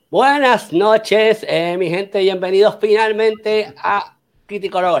Buenas noches, mi gente, bienvenidos finalmente a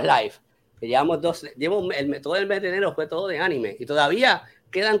Criticólogos Live. Llevo todo el mes de enero fue todo de anime y todavía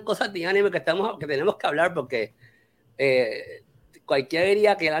quedan cosas de anime que tenemos que hablar porque cualquiera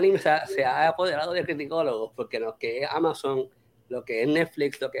diría que el anime se ha apoderado de criticólogos porque lo que es Amazon, lo que es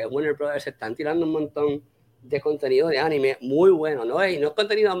Netflix, lo que es Warner Brothers se están tirando un montón de contenido de anime muy bueno, ¿no? Y no es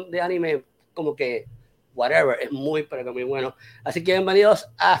contenido de anime como que whatever, es pero que muy bueno. Así que bienvenidos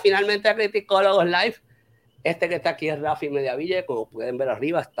finalmente a Criticólogos Live. Este que está aquí es Rafi Mediavilla, como pueden ver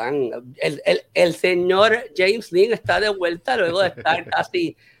arriba el señor James Lin está de vuelta luego de estar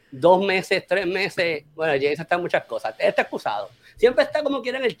casi 2 meses, 3 meses. Bueno, James está en muchas cosas, está excusado. Siempre está como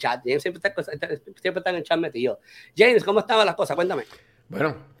quiera en el chat, James siempre está en el chat metido. James, ¿cómo estaban las cosas? Cuéntame.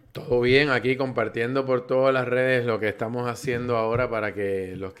 Bueno, todo bien aquí compartiendo por todas las redes lo que estamos haciendo ahora para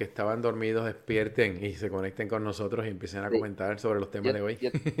que los que estaban dormidos despierten y se conecten con nosotros y empiecen a comentar sobre los temas de hoy.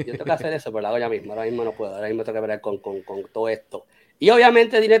 Yo tengo que hacer eso, pero lo hago ya mismo. Ahora mismo no puedo. Ahora mismo tengo que ver con todo esto. Y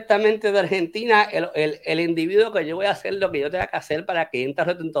obviamente directamente de Argentina, el individuo que yo voy a hacer lo que yo tenga que hacer para que entre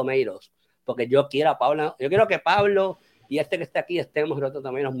Rotten Tomatoes. Porque yo quiero que Pablo y este que está aquí estemos en Rotten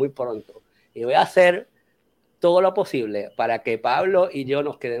Tomatoes muy pronto. Y voy a hacer todo lo posible para que Pablo y yo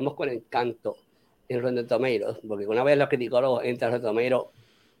nos quedemos con Encanto en Rotten Tomatoes, porque una vez los críticos entran a Rotten Tomatoes,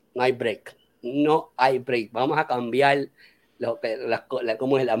 no hay break. No hay break. Vamos a cambiar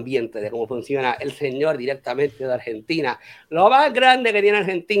cómo es el ambiente, de cómo funciona el señor directamente de Argentina. Lo más grande que tiene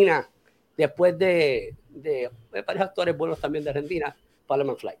Argentina, después de varios actores buenos también de Argentina, Pablo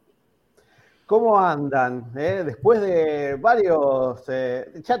Manfly. ¿Cómo andan? Después de varios...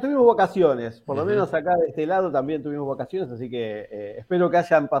 ya tuvimos vacaciones, por lo menos acá de este lado también tuvimos vacaciones, así que espero que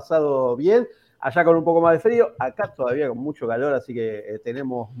hayan pasado bien. Allá con un poco más de frío, acá todavía con mucho calor, así que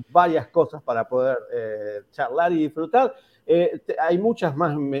tenemos varias cosas para poder charlar y disfrutar. Hay muchas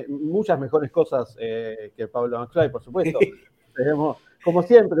mejores cosas que Pablo McFly, por supuesto. Tenemos, como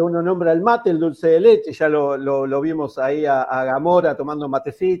siempre, uno nombra el mate, el dulce de leche, ya lo vimos ahí a Gamora tomando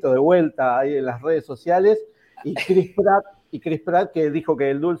matecito de vuelta ahí en las redes sociales, y Chris Pratt que dijo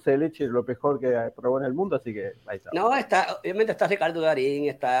que el dulce de leche es lo mejor que probó en el mundo, así que ahí está. No, obviamente está Ricardo Darín,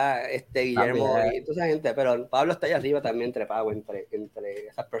 está Guillermo también, y toda esa gente, pero Pablo está allá arriba también trepado entre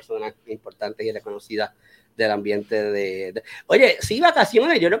esas personas importantes y reconocidas del ambiente Oye, sí,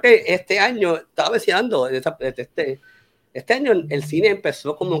 vacaciones, yo creo que este año, estaba mencionando, este año el cine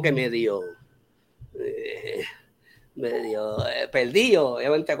empezó como que medio perdido,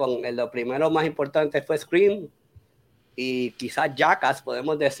 obviamente con lo primero más importante fue Scream y quizás Jackass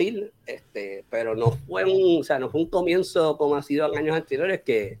podemos decir, pero no fue un comienzo como ha sido en años anteriores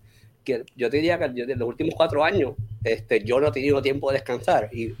que yo te diría que en los últimos 4 años yo no he tenido tiempo de descansar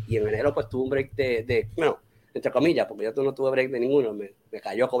y en enero pues tuve un break bueno, entre comillas, porque yo no tuve break de ninguno, me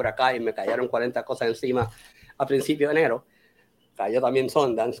cayó Cobra Kai, me cayeron 40 cosas encima a principio de enero, cayó también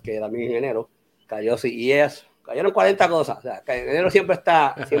Sundance, que también en enero, cayó CES, cayeron 40 cosas, o sea, que en enero siempre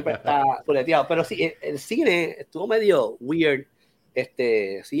está fuleteado, pero sí, el cine estuvo medio weird,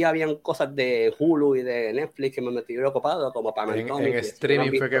 sí habían cosas de Hulu y de Netflix que me metieron ocupado, como para en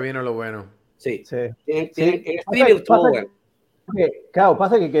streaming fue que vino lo bueno. Sí. En streaming estuvo bueno. Claro,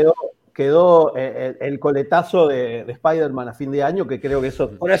 pasa que quedó el coletazo de Spider-Man a fin de año, que creo que eso...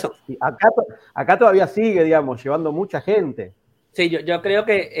 Por eso. Acá todavía sigue, digamos, llevando mucha gente. Sí, yo creo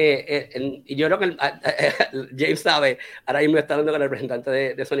que, y yo creo que James sabe, ahora mismo está hablando con el representante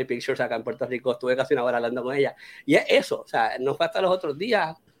de Sony Pictures acá en Puerto Rico, estuve casi una hora hablando con ella, y es eso, o sea, no fue hasta los otros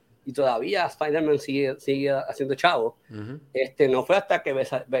días, y todavía Spider-Man sigue haciendo chavo, no fue hasta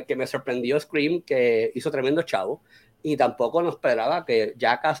que me sorprendió Scream, que hizo tremendo chavo, y tampoco nos esperaba que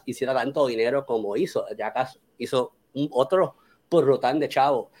Jackass hiciera tanto dinero como hizo. Jackass hizo otro purrután de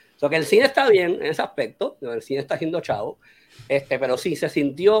chavo. O sea, que el cine está bien en ese aspecto, el cine está haciendo chavo, pero sí, se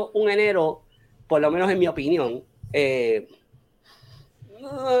sintió un enero, por lo menos en mi opinión,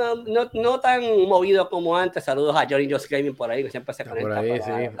 no tan movido como antes. Saludos a Johnny Just Gaming por ahí, que siempre se conecta. Por ahí,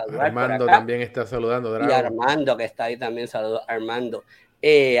 sí. Armando también está saludando. Drago. Y Armando, que está ahí también. Saludos a Armando.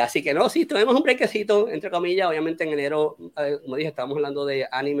 Así que no, sí, tuvimos un brequecito, entre comillas. Obviamente en enero, como dije, estábamos hablando de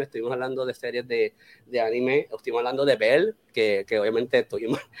anime, estuvimos hablando de series de anime, estuvimos hablando de Belle, que obviamente todo el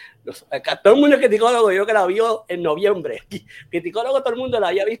mundo es criticólogo, yo que la vio en noviembre, criticólogo todo el mundo la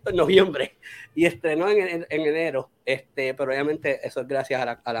había visto en noviembre y estrenó en enero, pero obviamente eso es gracias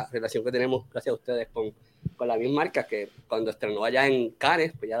a la relación que tenemos, gracias a ustedes con la misma marca, que cuando estrenó allá en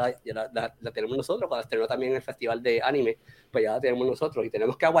Cannes, pues ya la tenemos nosotros, cuando estrenó también en el festival de anime, pues ya la tenemos nosotros y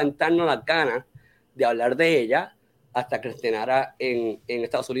tenemos que aguantarnos las ganas de hablar de ella, hasta que estrenara en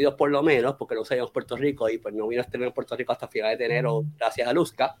Estados Unidos por lo menos, porque no sabíamos Puerto Rico y pues no vino a estrenar en Puerto Rico hasta finales de enero gracias a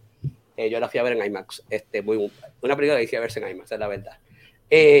Luzca. Yo la fui a ver en IMAX, una película que hice a verse en IMAX, es la verdad.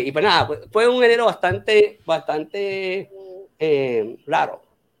 Y pues nada, fue un enero bastante raro.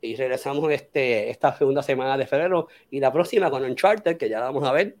 Y regresamos esta segunda semana de febrero y la próxima con Uncharted, que ya la vamos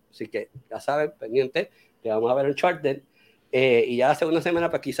a ver, así que ya saben, pendiente, que vamos a ver Uncharted. Y ya la segunda semana,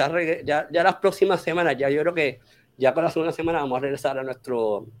 pues quizás ya las próximas semanas, ya yo creo que ya con la segunda semana vamos a regresar a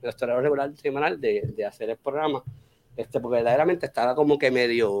nuestro horario regular semanal de hacer el programa, porque verdaderamente estaba como que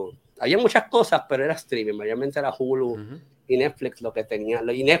medio, había muchas cosas, pero era streaming, mayormente era Hulu y Netflix lo que tenía,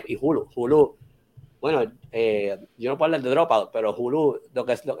 y Hulu, bueno, yo no puedo hablar de Dropout, pero Hulu,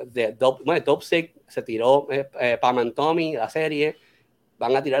 Toxic se tiró Pam and Tommy, la serie,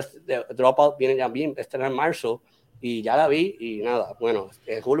 van a tirar Dropout, viene ya bien, en marzo, y ya la vi, y nada, bueno,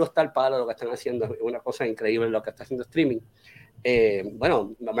 Hulu está al palo, lo que están haciendo es una cosa increíble lo que está haciendo streaming.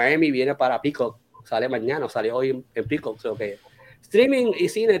 Bueno, Miami viene para Peacock, sale mañana, salió hoy en Peacock, o que streaming y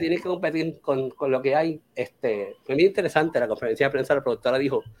cine tienen que competir con lo que hay. Fue muy interesante la conferencia de prensa, la productora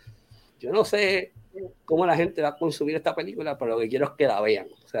dijo, yo no sé cómo la gente va a consumir esta película, pero lo que quiero es que la vean,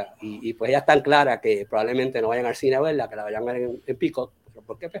 o sea, y pues ya están claras que probablemente no vayan al cine a verla, que la vayan a ver en Peacock, pero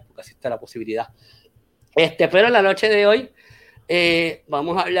 ¿por qué? Pues porque existe la posibilidad. Pero en la noche de hoy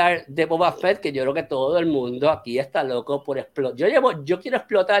vamos a hablar de Boba Fett, que yo creo que todo el mundo aquí está loco por explotar. Yo quiero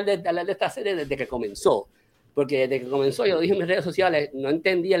explotar de hablar de esta serie desde que comenzó, porque desde que comenzó, yo lo dije en mis redes sociales, no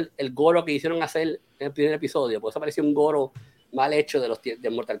entendí el goro que hicieron hacer en el primer episodio, por eso parecía un goro mal hecho de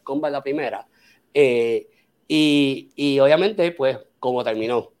Mortal Kombat la primera. Y obviamente, pues, como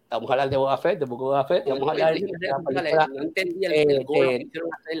terminó. Vamos a hablar de Boba Fett, de Boba Fett, vamos a hablar de la película. No entendí el goro que hicieron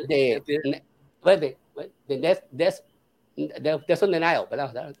hacer Death on the Nile,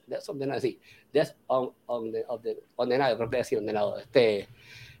 ¿verdad? Death on the Nile, sí. Death on the Nile, creo que decía on the Nile.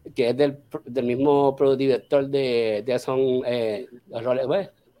 Que es del mismo director de Death on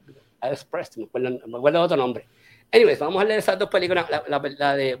Express, me acuerdo de otro nombre. Anyways, vamos a leer esas dos películas.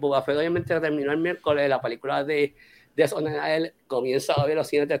 La de Boba Fett obviamente terminó el miércoles. La película de Death on the Nile comienza a ver los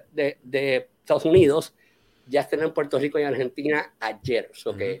cines de Estados Unidos. Ya están en Puerto Rico y Argentina ayer.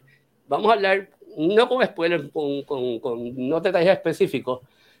 So que vamos a hablar, no con spoilers, con no detalles específicos,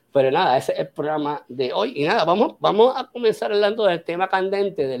 pero nada, ese es el programa de hoy. Y nada, vamos a comenzar hablando del tema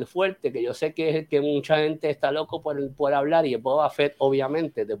candente, del fuerte, que yo sé que es el que mucha gente está loco por hablar, y es Boba Fett,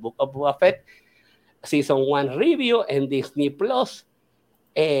 obviamente, The Book of Boba Fett, Season 1 Review en Disney Plus.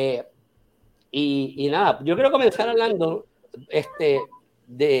 Y nada, yo quiero comenzar hablando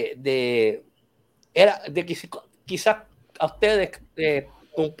de quizás a ustedes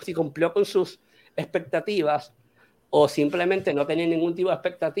si cumplió con sus expectativas o simplemente no tenían ningún tipo de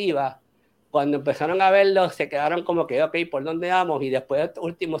expectativa. Cuando empezaron a verlo se quedaron como que ok, ¿por dónde vamos? Y después de estos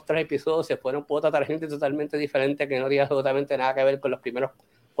últimos 3 episodios se fueron por otra tangente totalmente diferente que no tenía absolutamente nada que ver con los primeros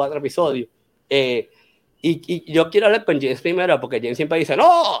 4 episodios. Y yo quiero hablar con James primero, porque James siempre dice,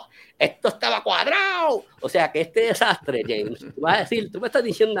 no, esto estaba cuadrado. O sea, que este desastre, James, tú me estás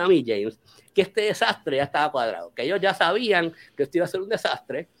diciendo a mí, James, que este desastre ya estaba cuadrado, que ellos ya sabían que esto iba a ser un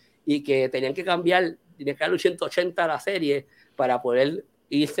desastre y que tenían que cambiar, tenían que darle un 180 a la serie para poder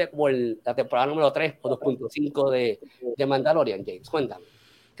irse por la temporada número 3 o 2.5 de Mandalorian. James, cuéntame,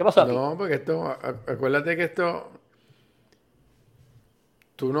 ¿qué pasó aquí? No, porque acuérdate que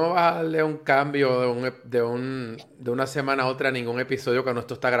tú no vas a darle un cambio de una semana a otra a ningún episodio cuando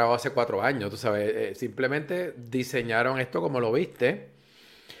esto está grabado hace 4 años, tú sabes. Simplemente diseñaron esto como lo viste.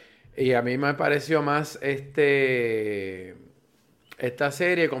 Y a mí me pareció más esta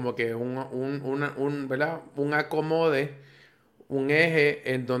serie como que ¿verdad? Un acomode, un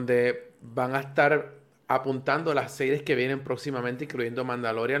eje en donde van a estar apuntando las series que vienen próximamente, incluyendo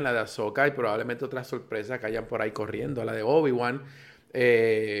Mandalorian, la de Ahsoka y probablemente otras sorpresas que hayan por ahí corriendo, la de Obi-Wan,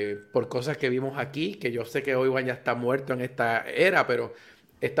 por cosas que vimos aquí, que yo sé que Obi-Wan ya está muerto en esta era, pero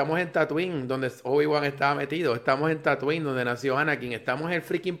estamos en Tatooine, donde Obi-Wan estaba metido, estamos en Tatooine, donde nació Anakin, estamos en el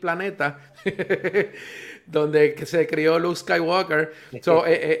freaking planeta donde se crió Luke Skywalker,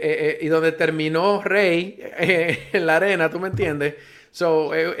 y donde terminó Rey en la arena, ¿tú me entiendes?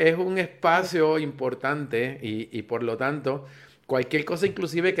 Es un espacio importante y por lo tanto, cualquier cosa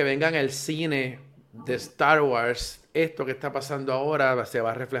inclusive que venga en el cine de Star Wars, esto que está pasando ahora se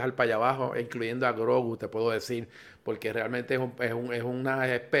va a reflejar para allá abajo, incluyendo a Grogu, te puedo decir, porque realmente es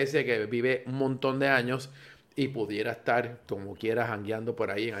una especie que vive un montón de años y pudiera estar, como quiera, jangueando por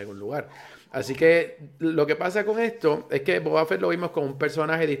ahí en algún lugar. Así que lo que pasa con esto es que Boba Fett lo vimos como un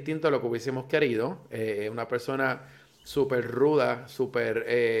personaje distinto a lo que hubiésemos querido, una persona súper ruda, súper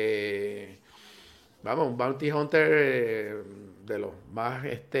vamos, un bounty hunter de los más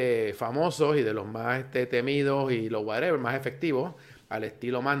famosos y de los más temidos y los whatever, más efectivos, al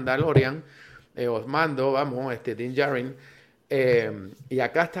estilo Mandalorian, Osmando, vamos, Din Djarin. Y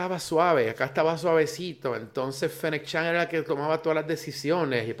acá estaba suave, acá estaba suavecito. Entonces Fennec Shand era el que tomaba todas las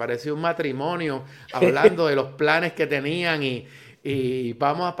decisiones y parecía un matrimonio hablando de los planes que tenían y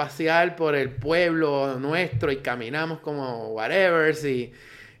vamos a pasear por el pueblo nuestro y caminamos como whatever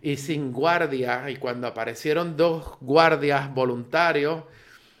y sin guardia. Y cuando aparecieron 2 guardias voluntarios,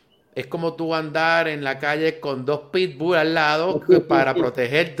 es como tú andar en la calle con 2 pitbull al lado para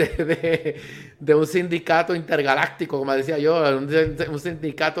protegerte de un sindicato intergaláctico, como decía yo, un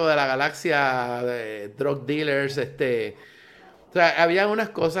sindicato de la galaxia de drug dealers. O sea, había unas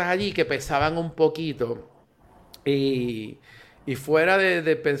cosas allí que pesaban un poquito. Y fuera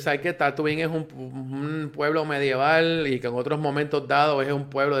de pensar que Tatooine es un pueblo medieval y que en otros momentos dados es un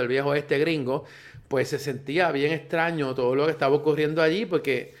pueblo del viejo oeste gringo, pues se sentía bien extraño todo lo que estaba ocurriendo allí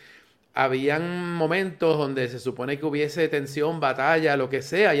porque habían momentos donde se supone que hubiese tensión, batalla, lo que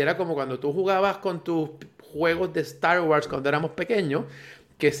sea, y era como cuando tú jugabas con tus juegos de Star Wars cuando éramos pequeños,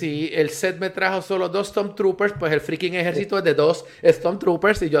 que si el set me trajo solo 2 Stormtroopers, pues el freaking ejército es de 2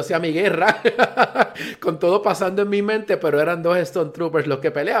 Stormtroopers y yo hacía mi guerra con todo pasando en mi mente, pero eran 2 Stormtroopers los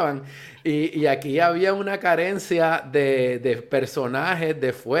que peleaban. Y aquí había una carencia de personajes,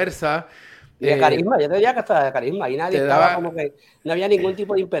 de fuerza. Y de carisma, yo te diría que hasta de carisma. Ahí nadie estaba como que, no había ningún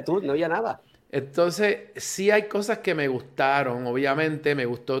tipo de ímpetu, no había nada. Entonces, sí hay cosas que me gustaron, obviamente. Me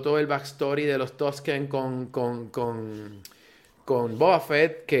gustó todo el backstory de los Tusken con Boba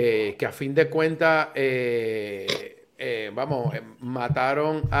Fett, que a fin de cuentas,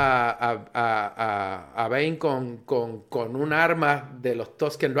 mataron a Bane con un arma de los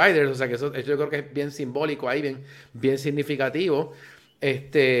Tusken Riders. O sea, que eso yo creo que es bien simbólico ahí, bien significativo.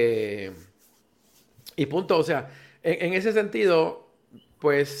 Y punto, o sea, en ese sentido,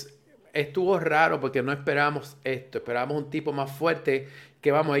 pues estuvo raro porque no esperábamos esto, esperábamos un tipo más fuerte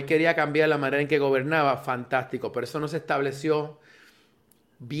que, vamos, él quería cambiar la manera en que gobernaba, fantástico, pero eso no se estableció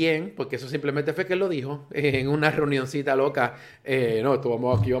bien, porque eso simplemente fue que él lo dijo en una reunioncita loca. No,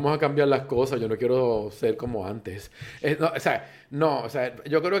 aquí vamos a cambiar las cosas, yo no quiero ser como antes. O sea,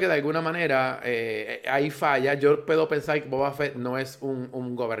 yo creo que de alguna manera hay falla. Yo puedo pensar que Boba Fett no es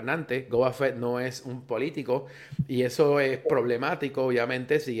un gobernante, Boba Fett no es un político, y eso es problemático,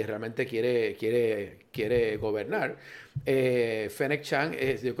 obviamente, si realmente quiere gobernar. Fennec Shand,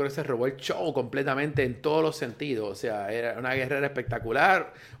 yo creo que se robó el show completamente en todos los sentidos. O sea, era una guerrera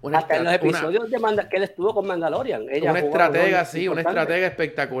espectacular. Hasta en los episodios que él estuvo con Mandalorian. Una estratega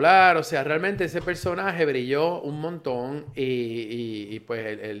espectacular. O sea, realmente ese personaje brilló un montón. Y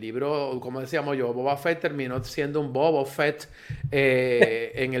pues el libro, como decíamos yo, Boba Fett terminó siendo un Boba Fett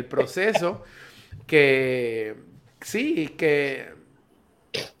en el proceso. Que sí, que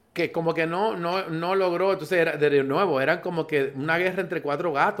como que no logró. Entonces, de nuevo, era como que una guerra entre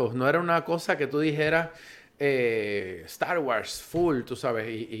 4 gatos. No era una cosa que tú dijeras Star Wars full, tú sabes.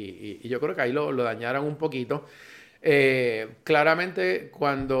 Y yo creo que ahí lo dañaron un poquito. Claramente,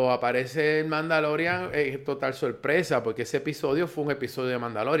 cuando aparece el Mandalorian, es total sorpresa, porque ese episodio fue un episodio de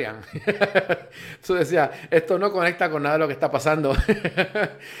Mandalorian. Eso decía, esto no conecta con nada de lo que está pasando.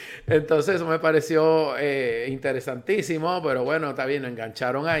 Entonces, eso me pareció interesantísimo, pero bueno, está bien, nos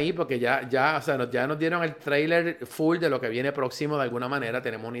engancharon ahí, porque ya nos dieron el trailer full de lo que viene próximo, de alguna manera,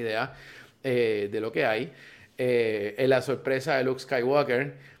 tenemos una idea de lo que hay. En la sorpresa de Luke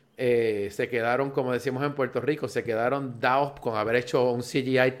Skywalker. Se quedaron, como decimos en Puerto Rico, se quedaron dados con haber hecho un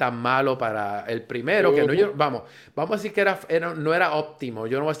CGI tan malo para el primero, que vamos a decir que no era óptimo.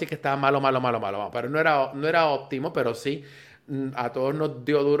 Yo no voy a decir que estaba malo, pero no era óptimo, pero sí a todos nos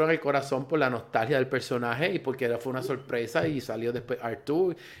dio duro en el corazón por la nostalgia del personaje y porque fue una sorpresa y salió después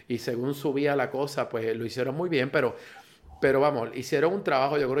R2 y según subía la cosa, pues lo hicieron muy bien, pero vamos, hicieron un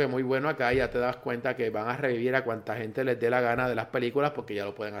trabajo yo creo que muy bueno acá y ya te das cuenta que van a revivir a cuanta gente les dé la gana de las películas porque ya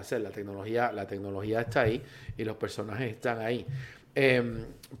lo pueden hacer. La tecnología está ahí y los personajes están ahí.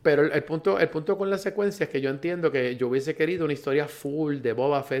 Pero el punto con la secuencia es que yo entiendo que yo hubiese querido una historia full de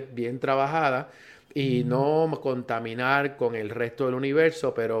Boba Fett bien trabajada y no contaminar con el resto del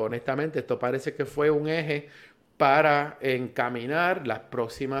universo, pero honestamente esto parece que fue un eje para encaminar las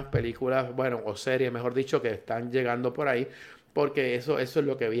próximas películas, bueno, o series, mejor dicho, que están llegando por ahí, porque eso es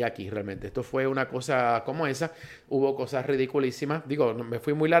lo que vi aquí realmente. Esto fue una cosa como esa, hubo cosas ridiculísimas. Digo, me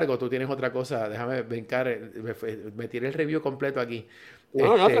fui muy largo, tú tienes otra cosa, déjame brincar, me tiré el review completo aquí.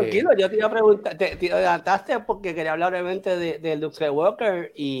 No, tranquilo, yo te iba a preguntar, te adelantaste porque quería hablar obviamente de Luke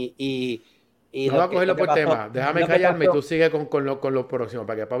Skywalker y Y Vamos a lo cogerlo que por pasó, tema. Déjame lo que callarme y tú pasó, sigues con lo próximo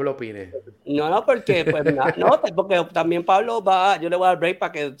para que Pablo opine. no, porque pues no, porque también Pablo va, yo le voy a dar break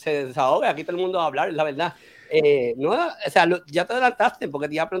para que se desahogue, aquí todo el mundo va a hablar, es la verdad. No, o sea, ya te adelantaste, porque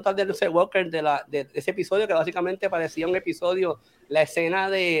te iba a preguntar de Lucy Walker, de ese episodio que básicamente parecía un episodio, la escena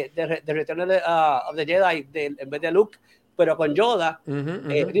de Return of the Jedi, en vez de Luke, pero con Yoda,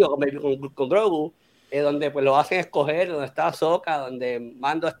 digo, con Grogu, donde pues lo hacen escoger, donde está Ahsoka, donde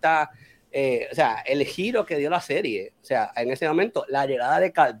Mando está, o sea, el giro que dio la serie, o sea, en ese momento, la llegada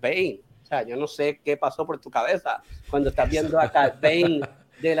de Cal Bane, o sea, yo no sé qué pasó por tu cabeza cuando estás viendo a Cal Bane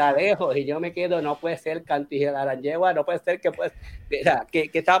de la lejos y yo me quedo, no puede ser Cantijaranyegua, no puede ser que pues, o sea, ¿qué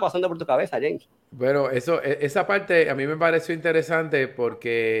estaba pasando por tu cabeza, James? Bueno, esa parte a mí me pareció interesante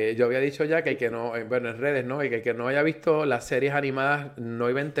porque yo había dicho ya que el que no, bueno, en redes, ¿no? Y que el que no haya visto las series animadas no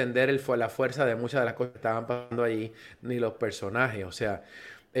iba a entender la fuerza de muchas de las cosas que estaban pasando allí, ni los personajes. O sea,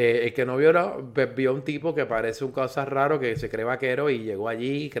 el que no vio, vio un tipo que parece un cosa raro, que se cree vaquero y llegó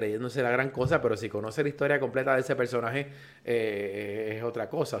allí creyéndose la gran cosa, pero si conoce la historia completa de ese personaje, es otra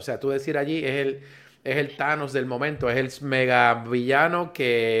cosa. O sea, tú decir allí es el Thanos del momento, es el mega villano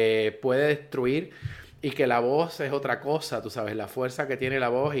que puede destruir y que la voz es otra cosa, tú sabes, la fuerza que tiene la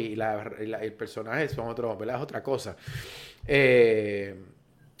voz el personaje son otro, ¿verdad? Es otra cosa. Eh,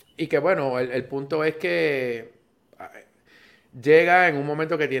 y que bueno, el punto es que llega en un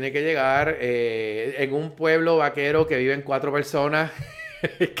momento que tiene que llegar, en un pueblo vaquero que viven 4 personas.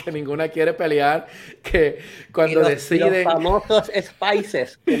 Que ninguna quiere pelear, que cuando deciden... Los famosos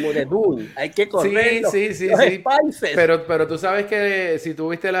spices, como de Dune, hay que correr sí, los spices. Pero tú sabes que si tú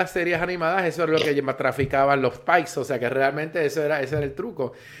viste las series animadas, eso es lo que traficaban los spices, o sea que realmente ese era el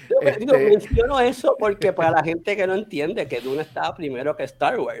truco. Digo, menciono eso porque para la gente que no entiende que Dune estaba primero que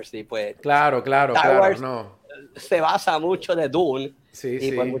Star Wars y pues Claro, Star Wars no. se basa mucho de Dune Sí,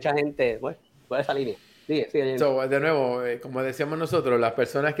 y pues mucha gente, bueno, por esa línea. So, de nuevo, como decíamos nosotros, las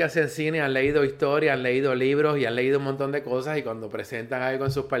personas que hacen cine han leído historia, han leído libros y han leído un montón de cosas y cuando presentan algo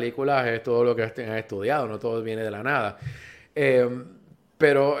en sus películas es todo lo que han estudiado, no todo viene de la nada.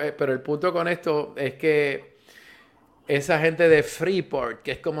 Pero el punto con esto es que esa gente de Freeport,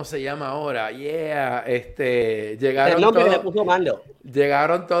 que es como se llama ahora, El nombre que le puso Mando.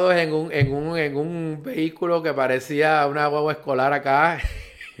 Llegaron todos en un vehículo que parecía una guagua escolar acá.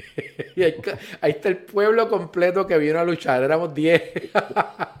 Y ahí está el pueblo completo que vino a luchar, éramos 10.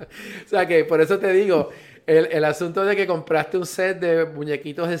 O sea que por eso te digo, el asunto de que compraste un set de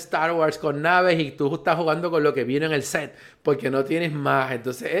muñequitos de Star Wars con naves y tú estás jugando con lo que vino en el set, porque no tienes más.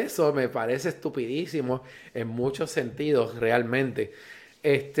 Entonces eso me parece estupidísimo en muchos sentidos realmente.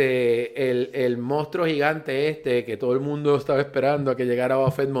 El monstruo gigante que todo el mundo estaba esperando a que llegara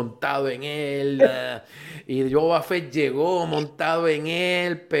Boba Fett montado en él. Y Boba Fett llegó montado en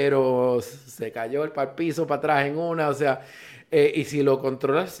él, pero se cayó el piso para atrás en una. O sea, y si lo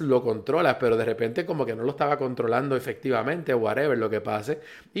controlas, pero de repente como que no lo estaba controlando efectivamente, whatever lo que pase.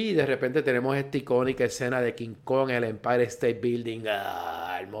 Y de repente tenemos esta icónica escena de King Kong en el Empire State Building.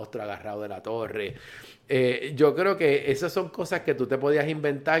 El monstruo agarrado de la torre. Yo creo que esas son cosas que tú te podías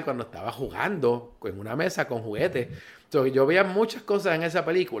inventar cuando estabas jugando en una mesa con juguetes. Entonces, yo veía muchas cosas en esa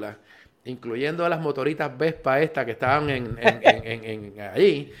película, incluyendo las motoritas Vespa estas que estaban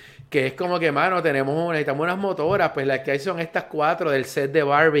allí, que es como que, mano, necesitamos unas motoras, pues las que hay son estas 4 del set de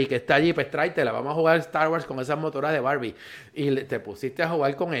Barbie que está allí, pues tráetela, vamos a jugar Star Wars con esas motoras de Barbie. Y te pusiste a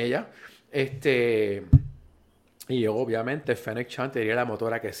jugar con ella, y obviamente Fennec Chan tenía la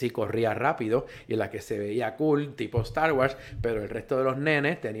motora que sí corría rápido y la que se veía cool, tipo Star Wars, pero el resto de los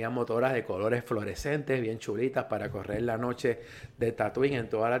nenes tenían motoras de colores fluorescentes, bien chulitas para correr la noche de Tatooine en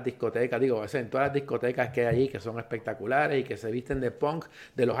todas las discotecas, en todas las discotecas que hay allí, que son espectaculares y que se visten de punk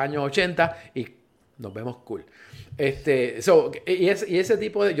de los años 80 y nos vemos cool. Y ese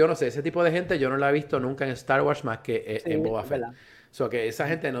tipo de, yo no sé, ese tipo de gente yo no la he visto nunca en Star Wars más que en Boba Fett. Que esa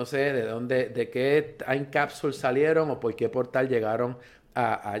gente no sé de qué time capsule salieron o por qué portal llegaron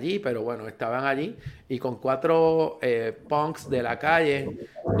allí, pero bueno, estaban allí y con 4 punks de la calle,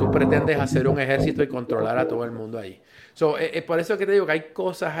 tú pretendes hacer un ejército y controlar a todo el mundo allí. Por eso que te digo que hay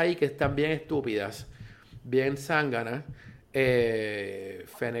cosas ahí que están bien estúpidas, bien zánganas.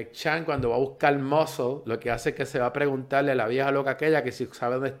 Fennec Chan cuando va a buscar Muscle, lo que hace es que se va a preguntarle a la vieja loca aquella que si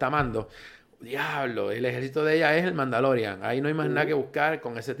sabe dónde está Mando. Diablo, el ejército de ella es el Mandalorian. Ahí no hay más nada que buscar,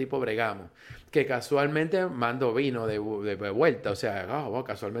 con ese tipo bregamos. Que casualmente Mando vino de vuelta. O sea,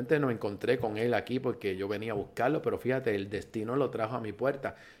 casualmente no encontré con él aquí porque yo venía a buscarlo, pero fíjate, el destino lo trajo a mi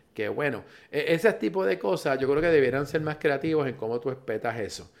puerta. Que bueno, ese tipo de cosas yo creo que deberían ser más creativos en cómo tú espetas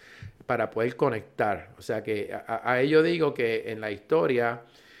eso, para poder conectar. O sea que a ello digo que en la historia...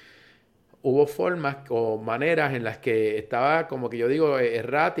 hubo formas o maneras en las que estaba, como que yo digo,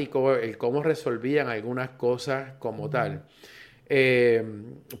 errático el cómo resolvían algunas cosas como tal. Eh,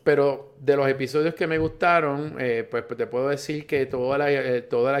 pero de los episodios que me gustaron, pues te puedo decir que toda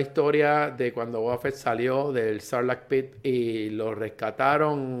la historia de cuando Boba Fett salió del Sarlacc Pit y lo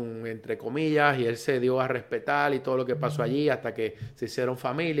rescataron, entre comillas, y él se dio a respetar y todo lo que pasó allí hasta que se hicieron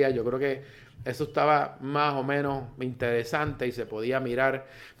familia, yo creo que eso estaba más o menos interesante y se podía mirar,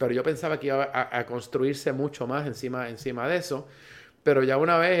 pero yo pensaba que iba a construirse mucho más encima de eso, pero ya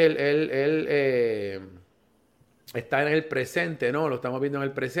una vez él está en el presente, ¿no? Lo estamos viendo en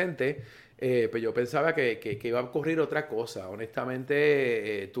el presente. Pues yo pensaba que iba a ocurrir otra cosa.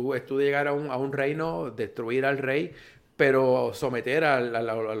 Honestamente, tú llegar a un reino, destruir al rey, pero someter a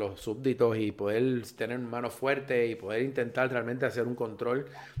los súbditos y poder tener manos fuertes y poder intentar realmente hacer un control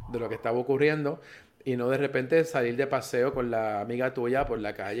de lo que estaba ocurriendo. Y no de repente salir de paseo con la amiga tuya por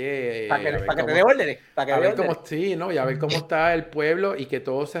la calle, a ver Para que te cómo, dé órdenes, para que a te dé ver cómo, órdenes. sí, ¿no? Y a ver cómo está el pueblo y que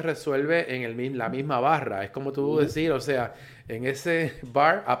todo se resuelve en la misma barra. Es como tú Ujú. decir, o sea, en ese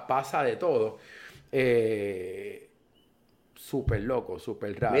bar pasa de todo. Eh, Súper loco,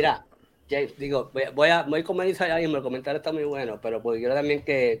 súper raro. Mira, James, digo, voy con Melissa ya mismo, el comentario está muy bueno, pero pues quiero también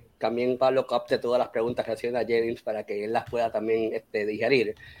que también Pablo capte todas las preguntas que hacía a James para que él las pueda también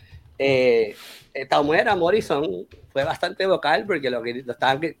digerir. Tamuera Morrison fue bastante vocal porque lo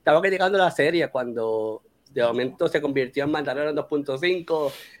estaba criticando la serie cuando de momento se convirtió en Mandalorian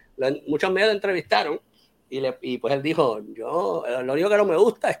 2.5. Muchos medios lo entrevistaron y pues él dijo, yo lo único que no me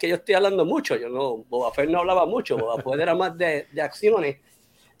gusta es que yo estoy hablando mucho. Yo no, Boba Fett no hablaba mucho, Boba Fett era más de acciones.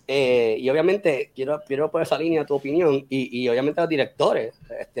 Y obviamente quiero por esa línea tu opinión y obviamente los directores,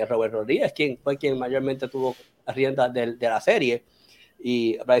 Robert Rodríguez, quien fue quien mayormente tuvo riendas de la serie,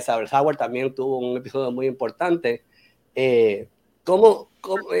 y Bryce Dallas Howard también tuvo un episodio muy importante.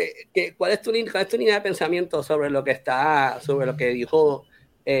 ¿Cuál es tu línea de pensamiento sobre lo que dijo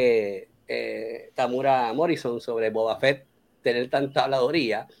Tamura Morrison sobre Boba Fett tener tanta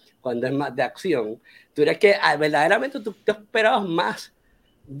habladuría cuando es más de acción? ¿Tú crees que verdaderamente tú te esperabas más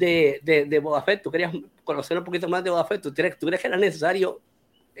de Boba Fett? ¿Tú querías conocer un poquito más de Boba Fett? ¿Tú crees que era necesario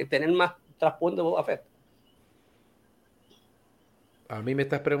tener más trasfondo de Boba Fett? A mí me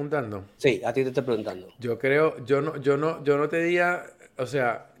estás preguntando. Sí, a ti te estoy preguntando. Yo creo, yo no te diría, o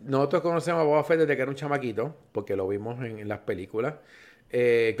sea, nosotros conocemos a Boba Fett desde que era un chamaquito, porque lo vimos en las películas,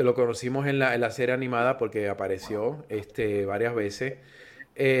 que lo conocimos en la serie animada porque apareció varias veces.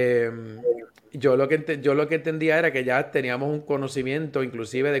 Eh, yo lo que entendía era que ya teníamos un conocimiento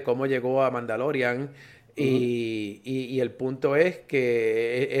inclusive de cómo llegó a Mandalorian Uh-huh. y el punto es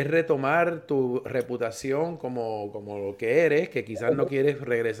que es retomar tu reputación como lo que eres, que quizás no quieres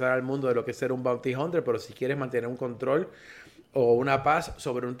regresar al mundo de lo que es ser un bounty hunter, pero si quieres mantener un control o una paz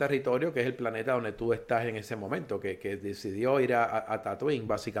sobre un territorio que es el planeta donde tú estás en ese momento, que decidió ir a Tatooine,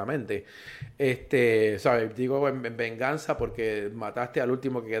 básicamente. ¿Sabes? Digo en venganza porque mataste al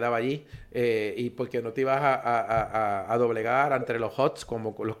último que quedaba allí y porque no te ibas a doblegar entre los Hots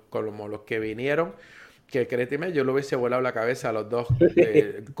como los que vinieron. Que créeteme, yo le hubiese volado la cabeza a los dos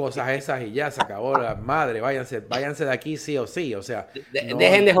cosas esas y ya se acabó la madre, váyanse de aquí sí o sí, o sea,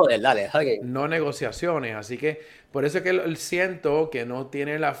 Dejen no, de joder, dale. Okay. no negociaciones. Así que por eso es que siento que no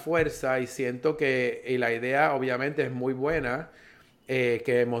tiene la fuerza y siento que y la idea obviamente es muy buena,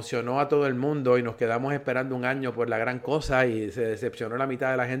 que emocionó a todo el mundo y nos quedamos esperando un año por la gran cosa y se decepcionó la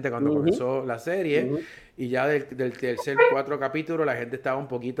mitad de la gente cuando Uh-huh. comenzó la serie. Uh-huh. Y ya del tercer cuatro capítulos la gente estaba un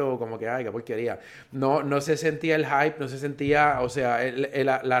poquito como que, ay, qué porquería. No se sentía el hype, no se sentía, o sea,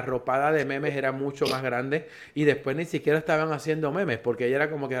 la arropada de memes era mucho más grande y después ni siquiera estaban haciendo memes porque ya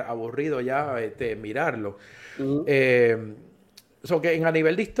era como que aburrido ya mirarlo. Uh-huh. Eh, que a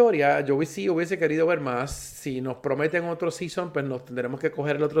nivel de historia, yo sí hubiese querido ver más. Si nos prometen otro season, pues nos tendremos que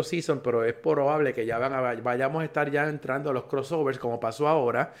coger el otro season, pero es probable que ya vayamos a estar ya entrando a los crossovers, como pasó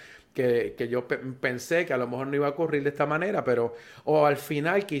ahora, que yo pensé que a lo mejor no iba a ocurrir de esta manera, pero, o al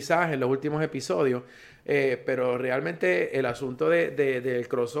final quizás en los últimos episodios, pero realmente el asunto del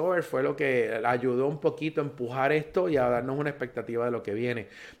crossover fue lo que ayudó un poquito a empujar esto y a darnos una expectativa de lo que viene.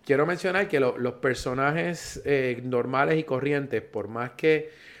 Quiero mencionar que los personajes normales y corrientes, por más que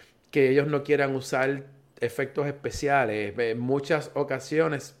ellos no quieran usar efectos especiales, en muchas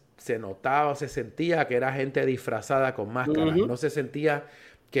ocasiones se notaba o se sentía que era gente disfrazada con máscaras, Uh-huh. no se sentía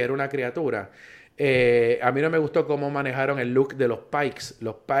que era una criatura. A mí no me gustó cómo manejaron el look de los Pikes.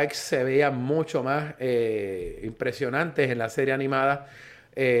 Los Pikes se veían mucho más impresionantes en la serie animada,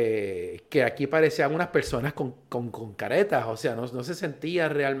 que aquí parecían unas personas con caretas. O sea, no se sentía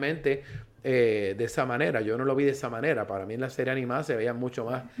realmente de esa manera. Yo no lo vi de esa manera. Para mí en la serie animada se veían mucho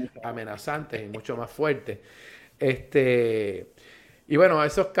más amenazantes y mucho más fuertes. Y bueno,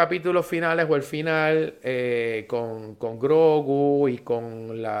 esos capítulos finales o el final con Grogu y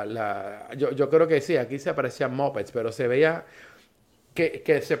con yo creo que sí, aquí se aparecían Muppets, pero se veía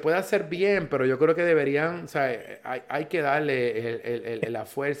que se puede hacer bien, pero yo creo que deberían, o sea, hay que darle la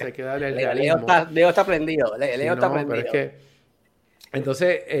fuerza, hay que darle el realismo. Leo está prendido. Sí, Leo está no, pero es prendido. que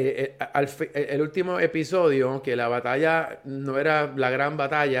entonces, el último episodio, que la batalla no era la gran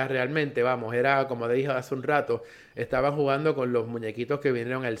batalla realmente, vamos, era como te dije hace un rato, estaban jugando con los muñequitos que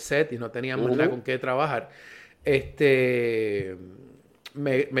vinieron al set y no teníamos nada con qué trabajar.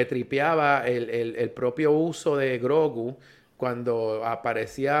 Me tripeaba el propio uso de Grogu cuando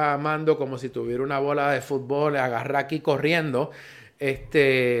aparecía Mando como si tuviera una bola de fútbol, agarra aquí corriendo.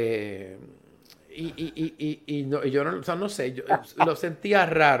 Este. Y yo no, o sea, no sé, yo lo sentía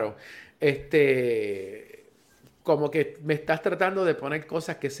raro. Como que me estás tratando de poner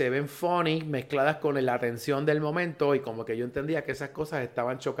cosas que se ven funny mezcladas con la atención del momento y como que yo entendía que esas cosas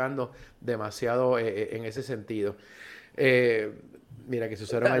estaban chocando demasiado en ese sentido. Eh, Mira, que se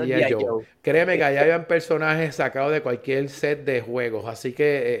usaron allí a Joe. Créeme que allá habían personajes sacados de cualquier set de juegos, así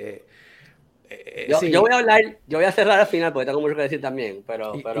que sí. Yo voy a hablar, yo voy a cerrar al final porque tengo mucho que decir también,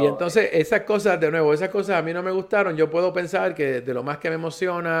 Y entonces esas cosas, de nuevo, esas cosas a mí no me gustaron. Yo puedo pensar que de lo más que me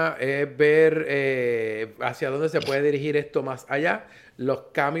emociona es ver hacia dónde se puede dirigir esto más allá. Los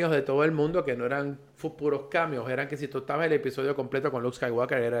cambios de todo el mundo, que no eran puros cambios, eran que si tú estabas el episodio completo con Luke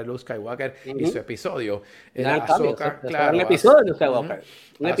Skywalker, era Luke Skywalker y su episodio. Era Ahsoka, claro. Un episodio de Skywalker,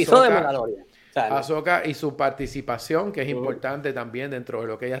 un episodio de Mandalorian. Ahsoka y su participación, que es importante también dentro de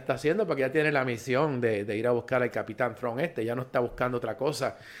lo que ella está haciendo, porque ella tiene la misión de ir a buscar al Capitán Thrawn ya no está buscando otra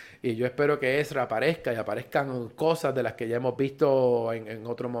cosa. Y yo espero que Ezra aparezca y aparezcan cosas de las que ya hemos visto en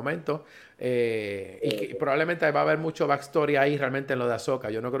otro momento. Y probablemente va a haber mucho backstory ahí realmente en lo de Ahsoka.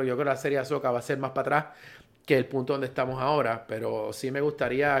 Yo creo que la serie Ahsoka va a ser más para atrás que el punto donde estamos ahora, pero sí me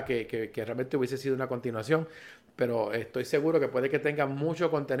gustaría que realmente hubiese sido una continuación. Pero estoy seguro que puede que tenga mucho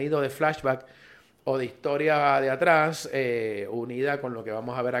contenido de flashback o de historia de atrás unida con lo que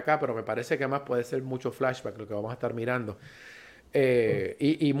vamos a ver acá, pero me parece que más puede ser mucho flashback lo que vamos a estar mirando.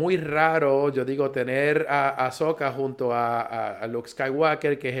 Y muy raro, yo digo, tener a Ahsoka junto a Luke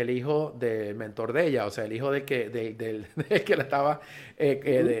Skywalker, que es el hijo del mentor de ella, o sea, el hijo del que la estaba,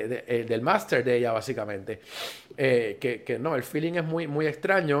 del máster de ella, básicamente. Que no, el feeling es muy, muy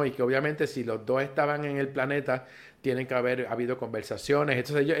extraño y que obviamente si los dos estaban en el planeta, tienen que haber habido conversaciones.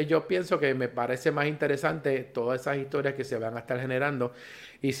 Entonces yo pienso que me parece más interesante todas esas historias que se van a estar generando.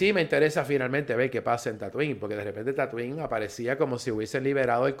 Y sí me interesa finalmente ver qué pasa en Tatooine, porque de repente Tatooine aparecía como si hubiesen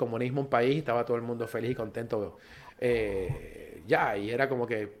liberado el comunismo un país y estaba todo el mundo feliz y contento. Y era como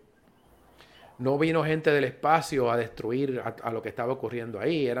que no vino gente del espacio a destruir a lo que estaba ocurriendo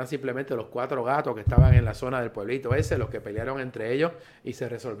ahí. Eran simplemente los 4 gatos que estaban en la zona del pueblito ese, los que pelearon entre ellos y se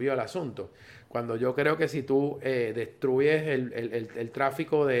resolvió el asunto. Cuando yo creo que si tú destruyes el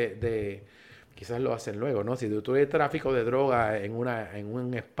tráfico quizás lo hacen luego, ¿no? Si tú destruyes el tráfico de droga en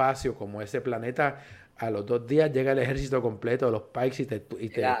un espacio como ese planeta, a los 2 días llega el ejército completo de los Pikes y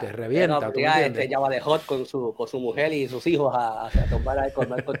te revienta. ¿Tú me entiendes? Ya va de Hot con su mujer y sus hijos a tomar el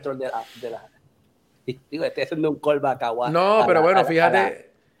control de la digo, estoy haciendo un callback No, pero bueno,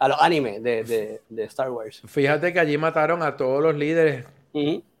 fíjate. A los animes de Star Wars. Fíjate que allí mataron a todos los líderes.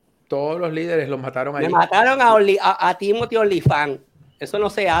 Todos los líderes los mataron allí. Me mataron a Timothy Olyphant. Eso no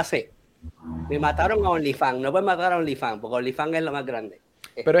se hace. Me mataron a OnlyFans. No pueden matar a OnlyFans, porque OnlyFans es lo más grande.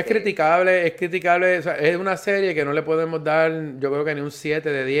 Pero es criticable. O sea, es una serie que no le podemos dar, yo creo que ni un 7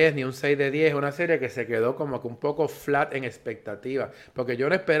 de 10, ni un 6 de 10. Es una serie que se quedó como que un poco flat en expectativa. Porque yo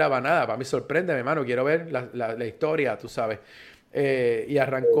no esperaba nada. Para mí sorprende, mi hermano. Quiero ver la historia, tú sabes. Y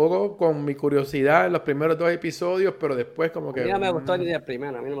arrancó con mi curiosidad en los primeros 2 episodios, pero después como que... A mí no me gustó ni el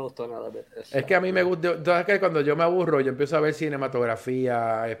primero, a mí no me gustó nada de eso. Es que a mí me gusta... ¿Sabes qué? Cuando yo me aburro, yo empiezo a ver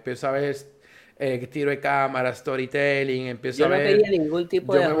cinematografía, empiezo a ver tiro de cámara, storytelling, empiezo a ver... Yo no tenía ningún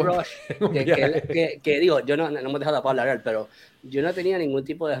tipo de rush. Digo, yo no hemos dejado para hablar, pero yo no tenía ningún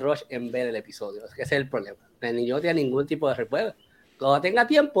tipo de rush en ver el episodio. Ese es el problema. Ni yo tenía ningún tipo de repuesto. Cuando tenga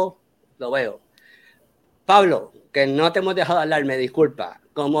tiempo, lo veo. Pablo, que no te hemos dejado hablar, me disculpa.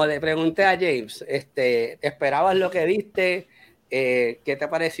 Como le pregunté a James, ¿esperabas lo que viste? ¿Qué te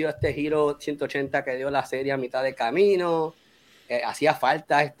pareció este giro 180 que dio la serie a mitad de camino? ¿Hacía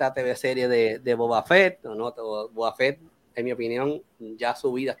falta esta TV serie de Boba Fett? ¿O no? Boba Fett, en mi opinión, ya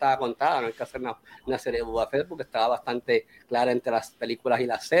su vida estaba contada. No hay que hacer una serie de Boba Fett porque estaba bastante clara entre las películas y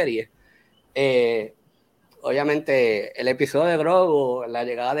las series. obviamente el episodio de Grogu, la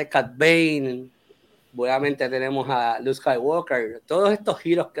llegada de Cat Bane, obviamente tenemos a Luke Skywalker, todos estos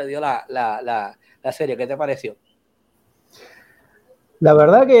giros que dio la serie, ¿qué te pareció? La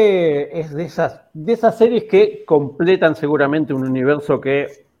verdad que es de esas series que completan seguramente un universo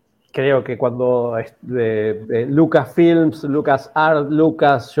que creo que cuando Lucasfilms,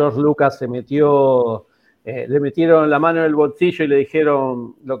 LucasArts, George Lucas se metió, le metieron la mano en el bolsillo y le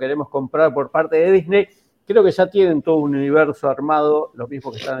dijeron lo queremos comprar por parte de Disney, creo que ya tienen todo un universo armado, lo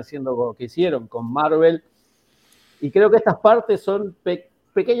mismo que están haciendo, que hicieron con Marvel, y creo que estas partes son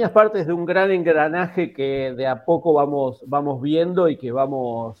pequeñas partes de un gran engranaje que de a poco vamos viendo y que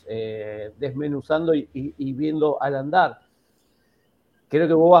vamos desmenuzando y viendo al andar. Creo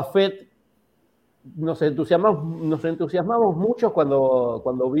que Boba Fett nos entusiasmamos mucho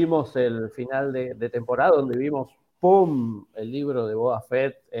cuando vimos el final de temporada, donde vimos ¡pum! El libro de Boba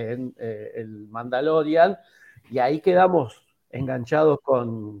Fett en el Mandalorian, y ahí quedamos enganchados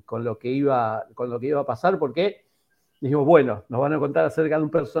con lo que iba a pasar, porque dijimos, bueno, nos van a contar acerca de un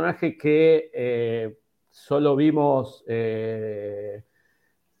personaje que solo vimos,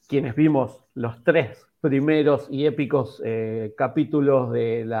 quienes vimos los 3 primeros y épicos capítulos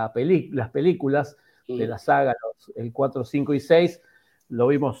de las películas de la saga, el 4, 5 y 6, lo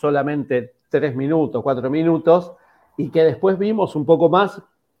vimos solamente 3 minutos, 4 minutos, y que después vimos un poco más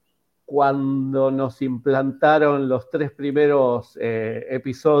cuando nos implantaron los 3 primeros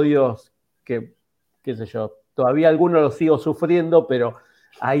episodios que, qué sé yo, todavía algunos los sigo sufriendo, pero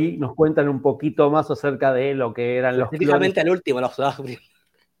ahí nos cuentan un poquito más acerca de lo que eran los clones. Específicamente el último, los dos.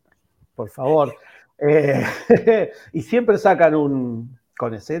 Por favor. Y siempre sacan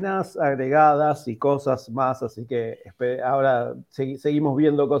con escenas agregadas y cosas más, así que ahora seguimos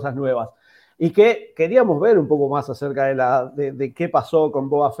viendo cosas nuevas. Y que queríamos ver un poco más acerca de qué pasó con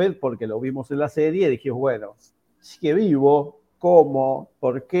Boba Fett, porque lo vimos en la serie y dijimos, bueno, sigue vivo, ¿cómo?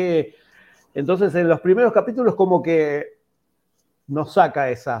 ¿Por qué? Entonces, en los primeros capítulos como que nos saca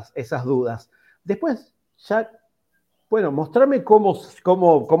esas dudas. Después, ya, bueno, mostrame cómo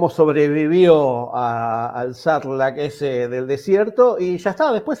sobrevivió al Sarlacc ese del desierto y ya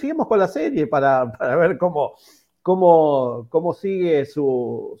está. Después seguimos con la serie para ver cómo sigue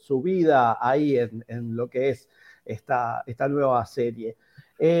su vida ahí en lo que es esta nueva serie.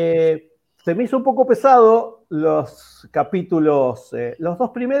 Se me hizo un poco pesado los capítulos, los 2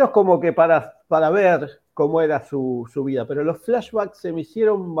 primeros como que para ver cómo era su vida, pero los flashbacks se me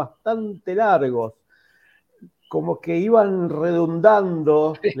hicieron bastante largos, como que iban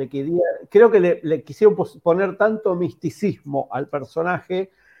redundando, creo que le quisieron poner tanto misticismo al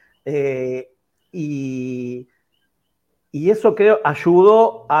personaje, y eso creo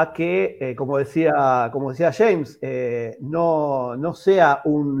ayudó a que, como decía James, no sea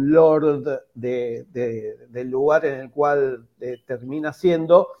un lord del lugar en el cual termina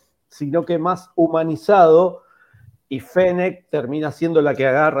siendo, sino que más humanizado, y Fennec termina siendo la que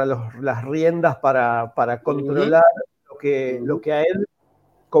agarra las riendas para controlar lo que a él,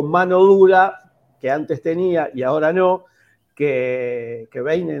 con mano dura, que antes tenía y ahora no, que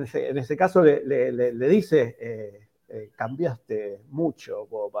Bane en ese caso le dice, cambiaste mucho,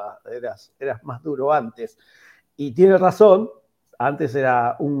 Boba, eras más duro antes. Y tiene razón, antes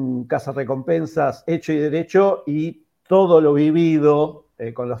era un cazarrecompensas hecho y derecho, y todo lo vivido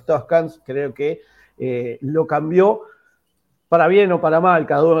con los Tuskens creo que lo cambió para bien o para mal,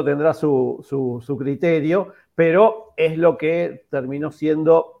 cada uno tendrá su criterio, pero es lo que terminó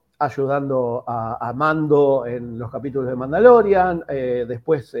siendo ayudando a Mando en los capítulos de Mandalorian,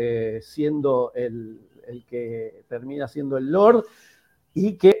 después siendo el que termina siendo el Lord,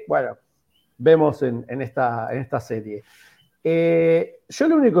 y que, bueno, vemos en esta serie. Yo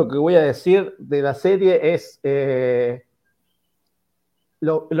lo único que voy a decir de la serie es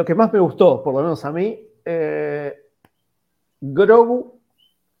lo que más me gustó, por lo menos a mí, Grogu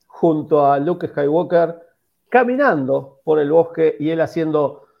junto a Luke Skywalker caminando por el bosque y él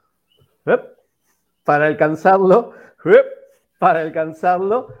haciendo para alcanzarlo.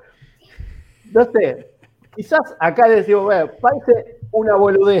 No sé, quizás acá decimos, bueno, parece una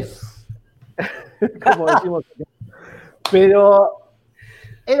boludez, como decimos acá. Pero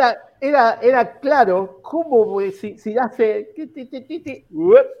era claro cómo si hace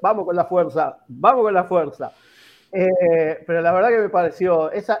vamos con la fuerza. Pero la verdad que me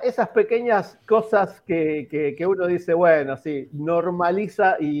pareció esas pequeñas cosas que uno dice, bueno, sí,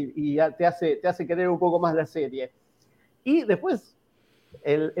 normaliza y te hace querer un poco más la serie. Y después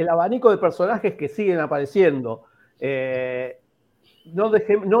el abanico de personajes que siguen apareciendo.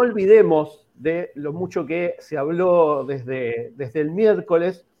 No olvidemos de lo mucho que se habló desde el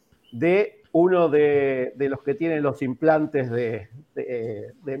miércoles de uno de los que tienen los implantes de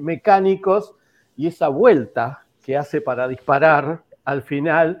mecánicos, y esa vuelta que hace para disparar al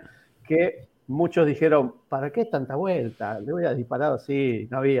final, que muchos dijeron, ¿para qué tanta vuelta? Le voy a disparar así,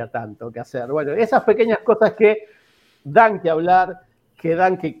 no había tanto que hacer. Bueno, esas pequeñas cosas que dan que hablar, que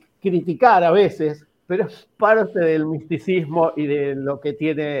dan que criticar a veces, pero es parte del misticismo y de lo que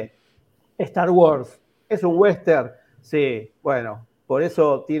tiene Star Wars. ¿Es un western? Sí, bueno, por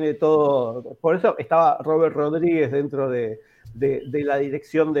eso tiene todo, por eso estaba Robert Rodríguez dentro de la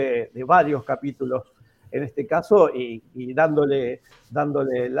dirección de varios capítulos, en este caso, y dándole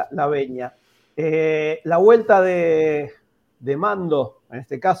la veña. La vuelta de Mando, en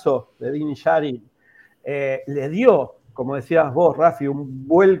este caso, de Din Djarin, le dio, como decías vos, Rafi, un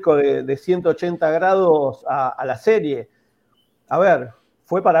vuelco de 180 grados a la serie. A ver,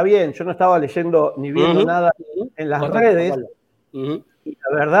 fue para bien. Yo no estaba leyendo ni viendo nada en las redes. Y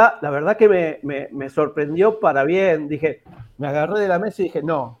la verdad que me sorprendió para bien. Dije, me agarré de la mesa y dije,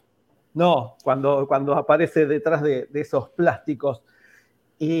 no, cuando aparece detrás de esos plásticos.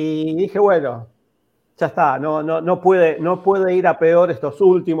 Y dije, bueno, ya está, no puede ir a peor estos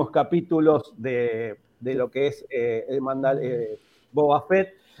últimos capítulos de lo que es Boba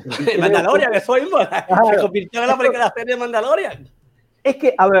Fett. Mandalorian, eso mismo. Se convirtió en la primera serie de Mandalorian. Es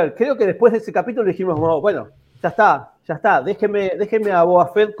que, a ver, creo que después de ese capítulo dijimos, bueno, ya está, déjeme a Boba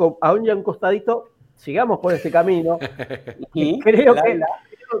Fett a un costadito, sigamos por este camino. Y creo que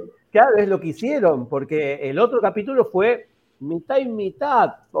es lo que hicieron, porque el otro capítulo fue mitad y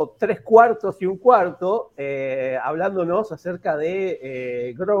mitad, o 3/4 y 1/4, hablándonos acerca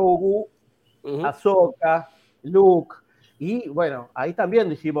de Grogu, Ahsoka, Luke, y bueno, ahí también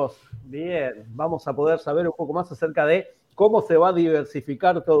dijimos, bien, vamos a poder saber un poco más acerca de cómo se va a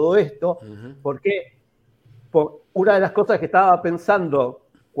diversificar todo esto, porque una de las cosas que estaba pensando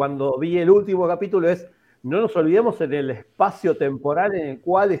cuando vi el último capítulo es, no nos olvidemos en el espacio temporal en el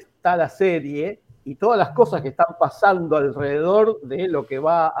cual está la serie y todas las cosas que están pasando alrededor de lo que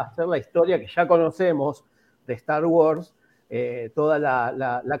va a ser la historia que ya conocemos de Star Wars, toda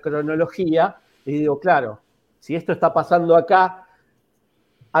la cronología, y digo, claro, si esto está pasando acá,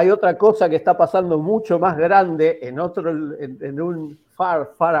 hay otra cosa que está pasando mucho más grande en un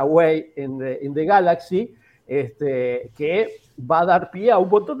far away in the galaxy, que va a dar pie a un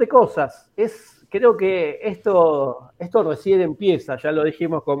montón de cosas. Creo que esto recién empieza, ya lo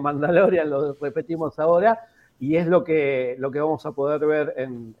dijimos con Mandalorian, lo repetimos ahora, y es lo que vamos a poder ver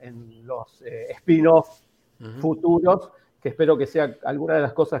en los spin-off futuros, que espero que sea alguna de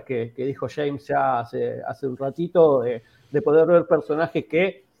las cosas que dijo James ya hace un ratito, de poder ver personajes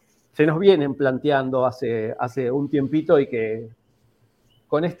que se nos vienen planteando hace un tiempito y que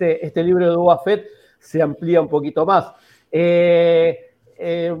con este libro de Boba Fett se amplía un poquito más.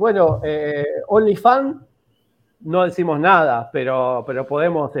 OnlyFans no decimos nada, pero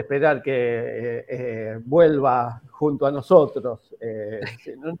podemos esperar que vuelva junto a nosotros.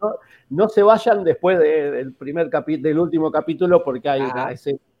 No se vayan después del último capítulo, porque hay una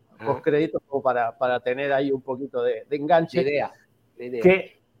escena postcréditos como para tener ahí un poquito de enganche. La idea.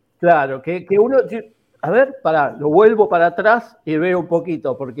 Que uno... A ver, lo vuelvo para atrás y veo un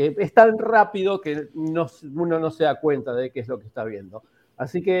poquito, porque es tan rápido que uno no se da cuenta de qué es lo que está viendo.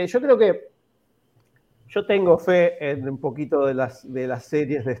 Así que yo creo que yo tengo fe en un poquito de las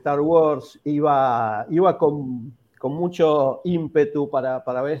series de Star Wars. Iba con mucho ímpetu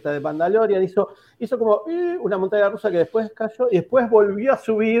para ver esta de Mandalorian. Hizo como una montaña rusa que después cayó y después volvió a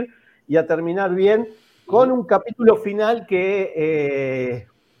subir y a terminar bien con un capítulo final que...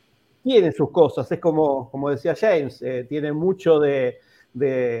 tiene sus cosas, es como decía James, tiene mucho de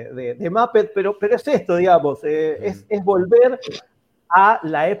Muppet, pero es esto, digamos, es volver a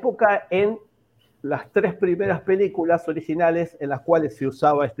la época en las 3 primeras películas originales en las cuales se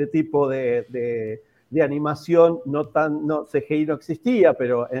usaba este tipo de animación, no CGI no existía,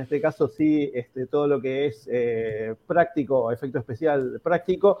 pero en este caso sí, todo lo que es práctico, efecto especial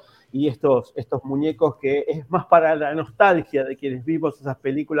práctico, y estos muñecos que es más para la nostalgia de quienes vimos esas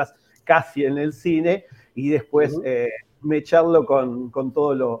películas casi en el cine, y después mecharlo con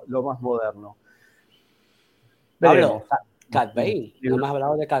todo lo más moderno. Pablo, Cad Bane, no me has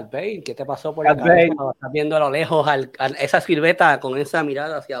hablado de Cad Bane. ¿Qué te pasó por la cabeza cuando estás viendo a lo lejos esa silueta con esa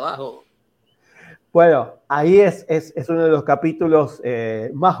mirada hacia abajo? Bueno, ahí es uno de los capítulos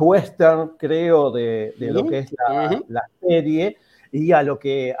más western, creo, de lo que es la serie, y a lo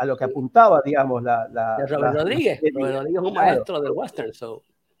que apuntaba, digamos, Robert Rodríguez. Robert Rodríguez es un maestro del western.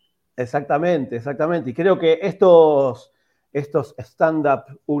 Exactamente. Y creo que estos estos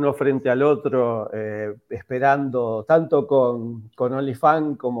stand-up uno frente al otro, esperando tanto con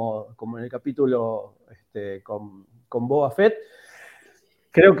OnlyFans como en el capítulo con Boba Fett.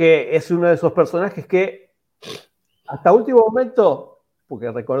 Creo que es uno de esos personajes que hasta último momento, porque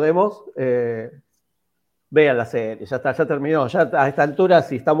recordemos, vean la serie, ya está, ya terminó, ya a esta altura,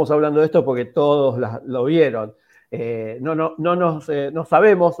 si estamos hablando de esto, porque todos lo vieron. No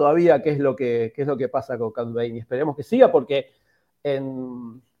sabemos todavía qué es lo que pasa con Cad Bane, y esperemos que siga, porque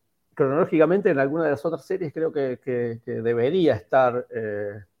cronológicamente en alguna de las otras series creo que debería estar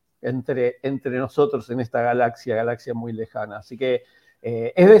entre nosotros en esta galaxia muy lejana. Así que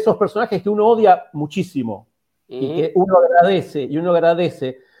es de esos personajes que uno odia muchísimo y que uno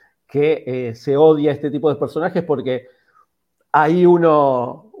agradece que se odia este tipo de personajes, porque ahí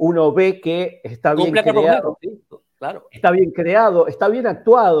uno ve que está bien creado, claro. Está bien creado, está bien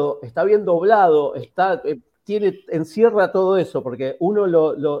actuado, está bien doblado, encierra todo eso, porque uno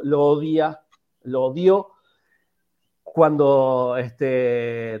lo odió cuando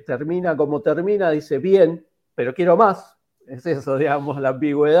termina como termina, dice bien, pero quiero más. Es eso, digamos, la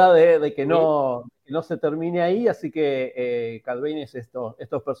ambigüedad de que no se termine ahí. Así que Cad Bane es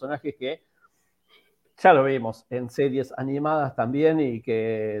estos personajes que ya lo vimos en series animadas también, y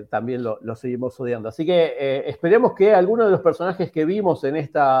que también lo seguimos odiando. Así que esperemos que algunos de los personajes que vimos en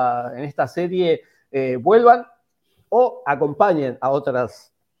esta serie vuelvan o acompañen a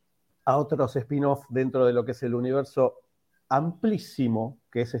otros spin-off dentro de lo que es el universo amplísimo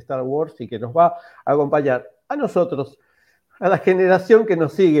que es Star Wars, y que nos va a acompañar a nosotros, a la generación que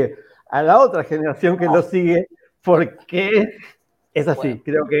nos sigue, a la otra generación que nos sigue, porque es así. Bueno,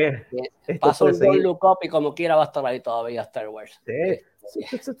 creo que paso el Don't Look Up y como quiera va a estar ahí todavía Star Wars. Sí.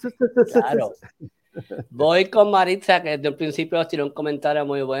 Claro. Voy con Maritza, que desde el principio tiró un comentario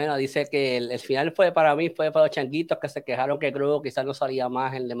muy bueno. Dice que el final para mí fue para los changuitos que se quejaron que Grogu quizás no salía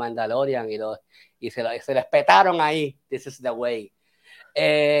más en The Mandalorian, y se les petaron ahí. This is the way.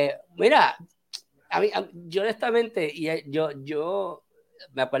 Mira, yo honestamente, yo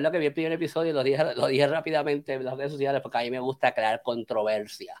me acuerdo que vi el primer episodio y lo dije rápidamente en las redes sociales, porque a mí me gusta crear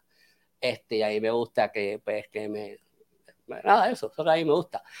controversia. A mí me gusta nada de eso que a mí me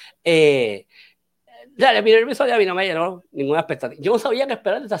gusta. El primer episodio a mí no me llenó ninguna expectativa. Yo no sabía qué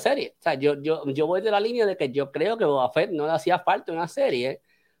esperar de esta serie. O sea, yo voy de la línea de que yo creo que Boba Fett no le hacía falta una serie,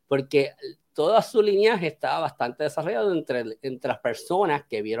 porque toda su linaje estaba bastante desarrollado entre las personas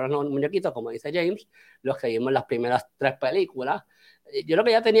que vieron los muñequitos, como dice James, los que vimos las primeras 3 películas. Yo creo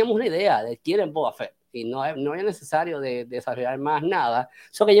que ya teníamos una idea de quién es Boba Fett, y no era necesario de desarrollar más nada.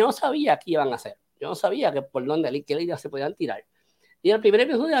 Eso que yo no sabía qué iban a hacer. Yo no sabía por dónde, qué líneas se podían tirar. Y el primer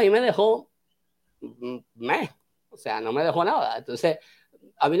episodio a mí me dejó o sea, no me dejó nada. Entonces,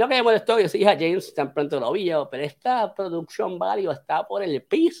 a mí lo que me molestó, yo sí dije a James tan pronto lo vi yo, pero esta production value está por el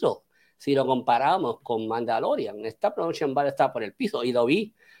piso si lo comparamos con Mandalorian. Esta production value está por el piso, y lo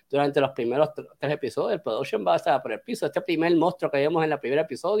vi durante los primeros 3 episodios. El production value estaba por el piso. Este primer monstruo que vimos en el primer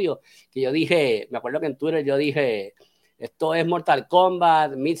episodio, que yo dije, me acuerdo que en Twitter yo dije, esto es Mortal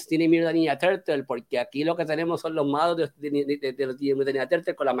Kombat meets Teenage Mutant Ninja Turtle, porque aquí lo que tenemos son los malos de los Ninja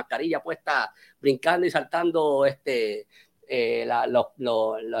Turtle con la mascarilla puesta, brincando y saltando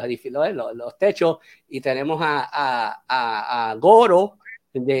los techos, y tenemos a Goro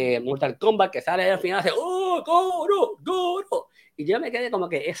de Mortal Kombat que sale al final y hace ¡oh, Goro! Y yo me quedé como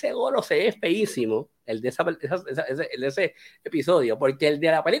que ese Goro se ve feísimo, el de ese episodio, porque el de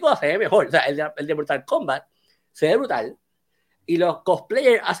la película se ve mejor. O sea, el de Mortal Kombat se ve brutal, y los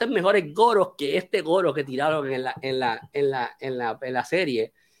cosplayers hacen mejores Goros que este Goro que tiraron en la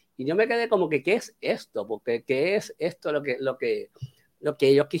serie. Y yo me quedé como que ¿qué es esto? Porque ¿qué es esto lo que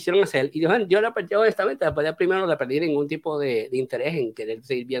ellos quisieron hacer? Y yo honestamente, después del primero, no perdí ningún tipo de interés en querer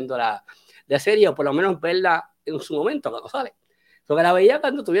seguir viendo la serie, o por lo menos verla en su momento cuando sale. Porque la veía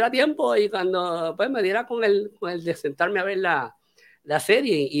cuando tuviera tiempo, y cuando pues me diera con el de sentarme a ver la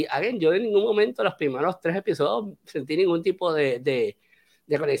serie. Y again, yo en ningún momento los primeros 3 episodios sentí ningún tipo de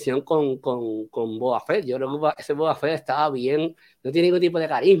conexión con Boba Fett. Yo creo que ese Boba Fett estaba bien, no tiene ningún tipo de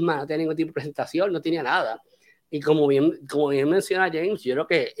carisma, no tiene ningún tipo de presentación, no tenía nada. Y como bien menciona James, yo creo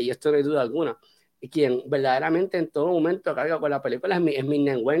que, y esto no hay duda alguna, y quien verdaderamente en todo momento carga con la película es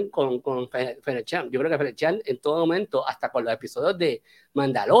Ming-Na Wen con Fennec Shand. Yo creo que Fennec Shand en todo momento, hasta con los episodios de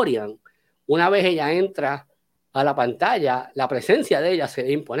Mandalorian, una vez ella entra a la pantalla, la presencia de ella se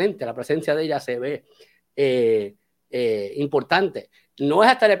ve imponente, la presencia de ella se ve importante. No es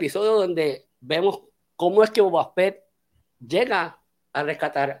hasta el episodio donde vemos cómo es que Boba Fett llega a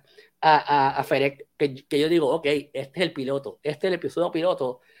rescatar a Fennec, que yo digo, ok, este es el piloto, este es el episodio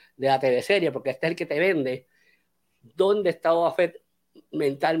piloto de la TV serie, porque este es el que te vende dónde está Boba Fett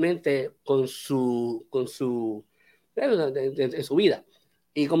mentalmente en su vida.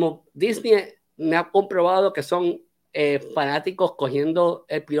 Y como Disney me ha comprobado que son fanáticos cogiendo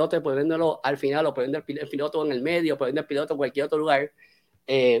el piloto y poniéndolo al final, o poniendo el piloto en el medio, poniendo el piloto en cualquier otro lugar,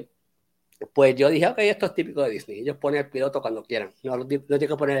 pues yo dije, ok, esto es típico de Disney. Ellos ponen el piloto cuando quieran. No tienen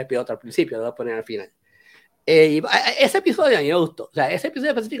que poner el piloto al principio, lo voy a poner al final. Y ese episodio a mí me gustó. O sea, ese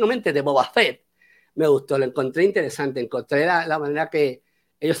episodio específicamente de Boba Fett me gustó, lo encontré interesante. Encontré la manera que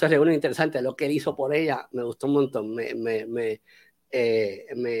ellos se reúnen interesante. Lo que él hizo por ella me gustó un montón. Me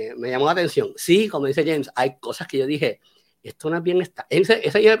llamó la atención. Sí, como dice James, hay cosas que yo dije, esto no es bien Star Wars.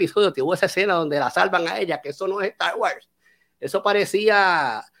 Ese episodio tuvo esa escena donde la salvan a ella, que eso no es Star Wars. Eso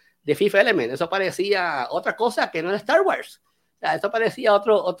parecía The Fifth Element, eso parecía otra cosa que no era Star Wars. O sea, eso parecía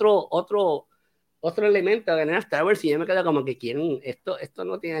otro elemento que no era Star Wars, y yo me quedo como que quieren, esto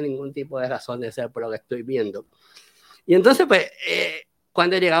no tiene ningún tipo de razón de ser por lo que estoy viendo. Y entonces, pues,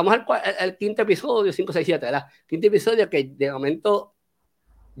 cuando llegamos al quinto episodio, 5, 6, 7, ¿verdad? Quinto episodio, que de momento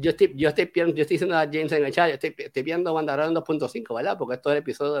yo estoy diciendo a James en el chat, yo estoy viendo Mandalorian 2.5, ¿verdad? Porque esto es el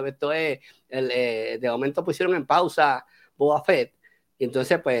episodio, esto es, de momento pusieron en pausa Boba Fett, y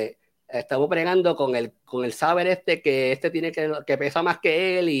entonces, pues, estamos bregando con el saber que tiene que pesa más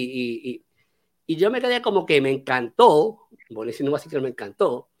que él, y yo me quedé como que me encantó, buenísimo, así que me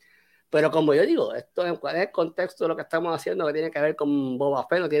encantó, pero como yo digo, esto en cuál es el contexto de lo que estamos haciendo, que tiene que ver con Boba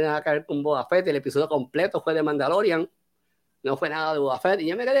Fett, no tiene nada que ver con Boba Fett, el episodio completo fue de Mandalorian, no fue nada de Boba Fett, y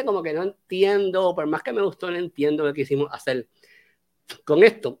yo me quedé como que no entiendo, por más que me gustó, no entiendo lo que quisimos hacer con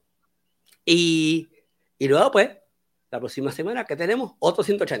esto. Y luego, pues, la próxima semana que tenemos otro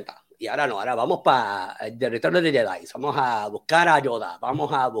 180. Y ahora no, ahora vamos para el retorno de Jedi. Vamos a buscar a Yoda. Vamos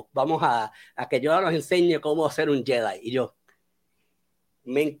a que Yoda nos enseñe cómo ser un Jedi. Y yo,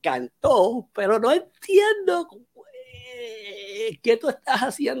 me encantó, pero no entiendo qué tú estás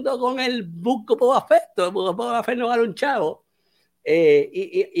haciendo con el Book of Boba Fett. Boba Fett no vale un chavo.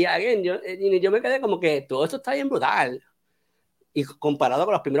 Y again, yo me quedé como que todo esto está bien brutal. Y comparado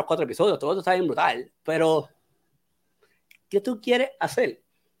con los primeros 4 episodios, todo esto está bien brutal. Pero ¿qué tú quieres hacer?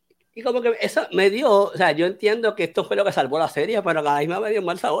 Y como que eso me dio, o sea, yo entiendo que esto fue lo que salvó la serie, pero a la misma me dio un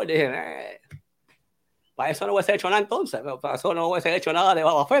mal sabor. Y dije, para eso no hubiese hecho nada entonces, para eso no hubiese hecho nada de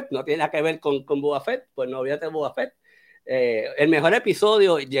Boba Fett, no tiene nada que ver con Boba Fett, pues no olvídate de Boba Fett. El mejor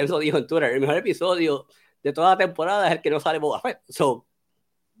episodio, James lo dijo en Twitter, el mejor episodio de toda la temporada es el que no sale Boba Fett. So,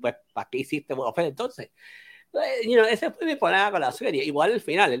 pues, ¿para qué hiciste Boba Fett entonces? Ese fue mi problema con la serie. Igual el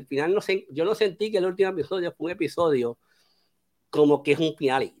final no sé, yo no sentí que el último episodio fue un episodio como que es un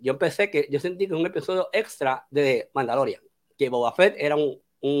final. Yo sentí que es un episodio extra de Mandalorian, que Boba Fett era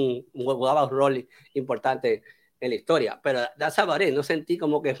jugaba un rol importante en la historia, pero that's about it. No sentí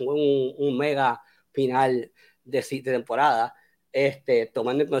como que fue un mega final de temporada,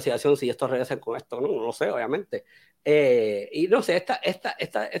 tomando en consideración si estos regresan con esto, no lo sé, obviamente. Y no sé,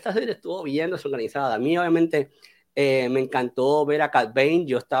 esta serie estuvo bien desorganizada. A mí, obviamente, me encantó ver a Cat Bane.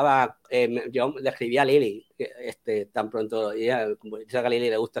 Yo le escribí a Lily, tan pronto, como dice que a Lily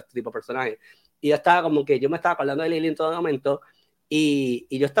le gusta este tipo de personajes, y yo estaba como que yo me estaba acordando de Lily en todo momento, y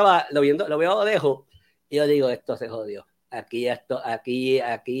yo estaba lo veo de lejos, y yo digo, esto se jodió, aquí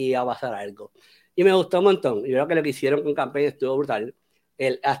va a pasar algo, y me gustó un montón. Yo creo que lo que hicieron con Campaign estuvo brutal.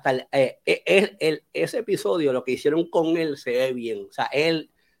 Ese episodio, lo que hicieron con él se ve bien, o sea,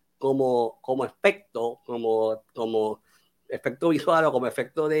 él como efecto, como efecto visual o como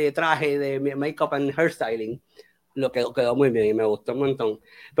efecto de traje, de make-up and hairstyling, lo quedó muy bien y me gustó un montón.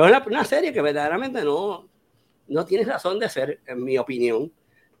 Pero es una serie que verdaderamente no tiene razón de ser, en mi opinión,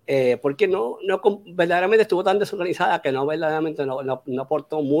 porque verdaderamente estuvo tan desorganizada que verdaderamente no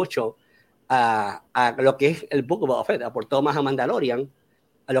aportó mucho a lo que es el Book of Boba Fett. Aportó más a Mandalorian,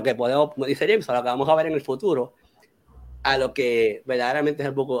 a lo que podemos, como dice James, a lo que vamos a ver en el futuro, a lo que verdaderamente es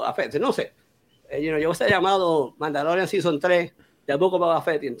el Book of Boba Fett. No sé, yo hubiese llamado Mandalorian Season 3 del Book of Boba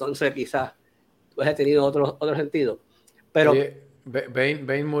Fett, y entonces quizás hubiese tenido otro sentido. Pero Oye,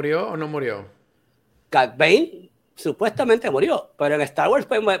 ¿Bane murió o no murió? Cat Bane supuestamente murió, pero en Star Wars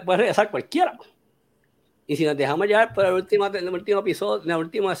puede regresar cualquiera. Y si nos dejamos llevar por el último episodio, en la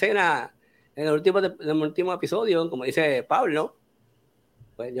última escena, en el último episodio, como dice Pablo,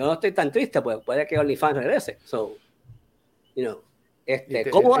 pues yo no estoy tan triste, pues puede que OnlyFans regrese. So,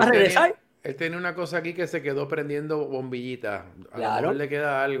 ¿cómo va a regresar? Él tiene una cosa aquí que se quedó prendiendo bombillitas. A Claro. lo mejor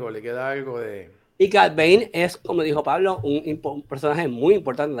le queda algo de... Y Cat Bane es, como dijo Pablo, un personaje muy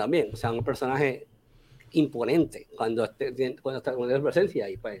importante también. O sea, un personaje imponente cuando está con presencia.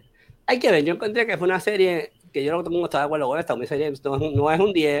 Y pues, hay que ver. Yo encontré que fue una serie que yo no estaba de acuerdo con esta. Como dice James, no es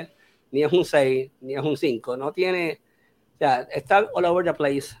un 10, ni es un 6, ni es un 5, no tiene, o sea, está all over the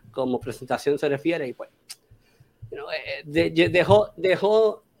place como presentación se refiere y pues, dejó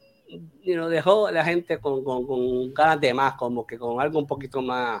a la gente con ganas de más, como que con algo un poquito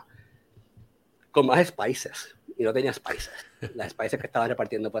más, con más spices, y no tenía spices, las spices que estaban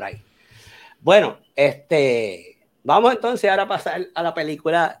repartiendo por ahí. Bueno, vamos entonces ahora a pasar a la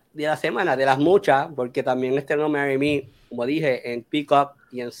película de la semana, de las muchas, porque también estrenó Marry Me, como dije, en Peacock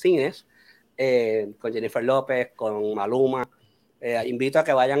y en cines, con Jennifer López, con Maluma. Invito a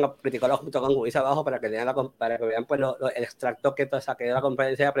que vayan a criticarlo.com, como dice abajo, para que vean pues, el extracto que saqué de la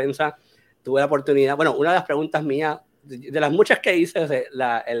conferencia de prensa. Tuve la oportunidad, bueno, una de las preguntas mías, de las muchas que hice,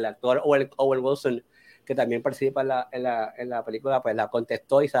 el actor Owen Wilson, que también participa en la película, pues la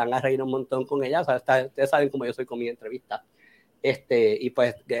contestó y se van a reír un montón con ella. O sea, ustedes saben cómo yo soy con mi entrevista. Y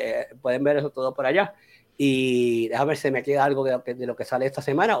pues pueden ver eso todo por allá. Y déjame ver si me queda algo de lo que sale esta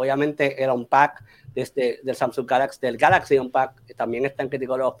semana. Obviamente era un pack del Samsung Galaxy, del Galaxy Unpack. También está en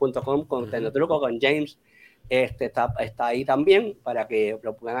criticologos.com con Tecnotruco, con James. Está ahí también para que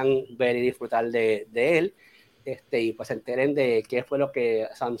lo puedan ver y disfrutar de él. Y pues se enteren de qué fue lo que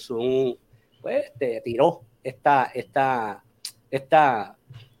Samsung pues, tiró esta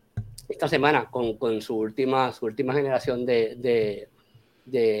semana con su última generación de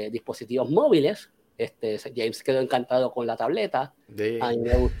dispositivos móviles. James quedó encantado con la tableta. A mí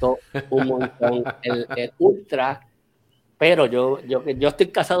me gustó un montón el Ultra, pero yo estoy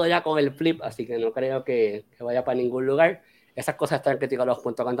casado ya con el Flip, así que no creo que vaya para ningún lugar. Esas cosas están en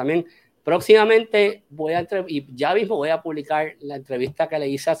criticalos.com también. Próximamente y ya mismo voy a publicar la entrevista que le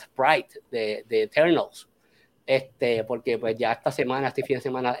hice a Sprite de Eternals. Porque pues ya este fin de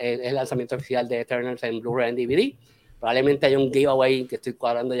semana es el lanzamiento oficial de Eternals en Blu-ray en DVD. Probablemente hay un giveaway que estoy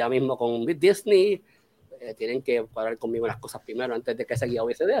cuadrando ya mismo con Disney. Tienen que cuadrar conmigo las cosas primero antes de que ese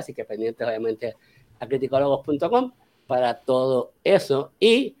giveaway se dé, así que pendientes obviamente a criticólogos.com para todo eso.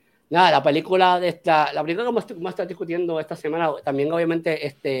 Y nada, la película que más está discutiendo esta semana, también obviamente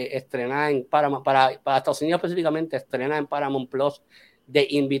estrena en Paramount, para Estados Unidos específicamente, estrena en Paramount Plus de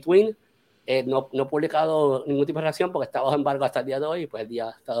In Between. No he publicado ningún tipo de reacción porque está bajo embargo hasta el día de hoy, pues el día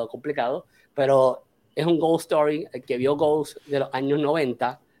ha estado complicado, pero es un ghost story. El que vio Ghost de los años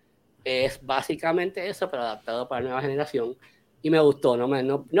 90 es básicamente eso, pero adaptado para la nueva generación, y me gustó. No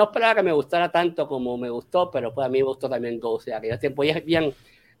esperaba que me gustara tanto como me gustó, pero pues a mí me gustó también Ghost de aquellos tiempos. Y es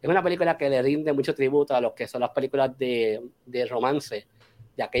una película que le rinde mucho tributo a lo que son las películas de romance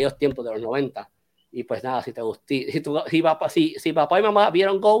de aquellos tiempos de los 90. Y pues nada, si te gustó, si papá y mamá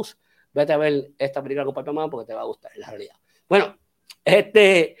vieron Ghost, vete a ver esta película con papá y mamá porque te va a gustar, en la realidad. Bueno,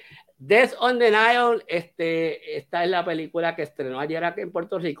 Death on the Nile, esta es la película que estrenó ayer aquí en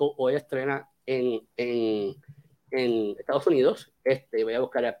Puerto Rico, hoy estrena en Estados Unidos. Voy a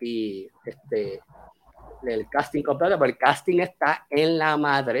buscar aquí el casting completo, pero el casting está en la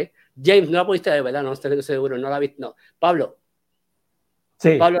madre. James, no la pudiste ver, ¿verdad? No estoy seguro, no la viste. No. Pablo.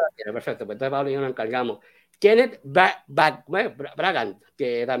 Sí. Pablo la tiene, perfecto. Pues entonces Pablo y yo nos encargamos. Kenneth Branagh,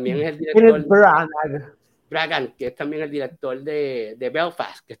 que también es el director. Branagh, que es también el director de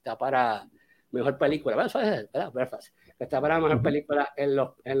Belfast, que está para mejor película. Belfast, que está para mejor película en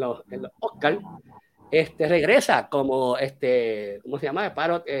los Oscars. Regresa como ¿cómo se llama?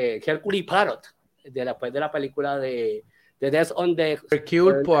 Hercule Poirot, después de la película de Death on the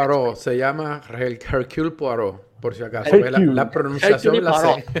Hercule Poirot, se llama Hercule Poirot, por si acaso. La pronunciación la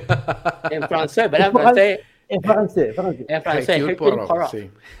sé. En francés, ¿verdad? En francés. Hercule Poirot,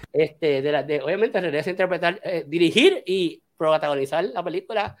 sí. Obviamente regresa a interpretar, dirigir y protagonizar la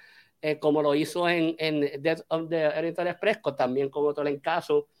película, como lo hizo en Death of the Oriental Express, también con otro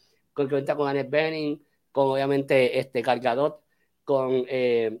encaso, con que cuenta con Annette Bening, con obviamente Gal Gadot, con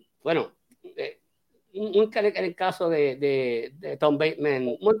en el caso de Tom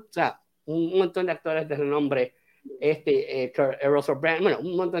Bateman, un montón de actores de renombre, Russell Brand,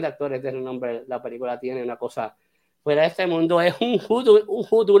 un montón de actores de renombre. La película tiene una cosa fuera de este mundo, es un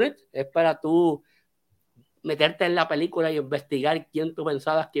whodunit, es para tú meterte en la película y investigar quién tú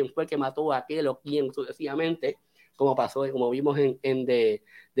pensabas quién fue que mató a aquel o quién sucesivamente, como pasó, como vimos en The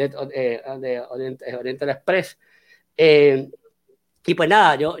Oriental Express. Y pues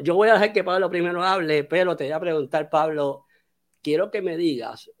nada, yo voy a dejar que Pablo primero hable, pero te voy a preguntar, Pablo, quiero que me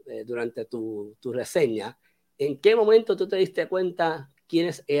digas, durante tu reseña, ¿en qué momento tú te diste cuenta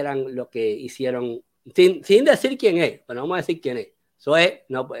quiénes eran lo que hicieron, sin decir quién es? Pero no vamos a decir quién es.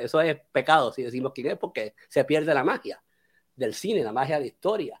 Eso es pecado si decimos quién es, porque se pierde la magia del cine, la magia de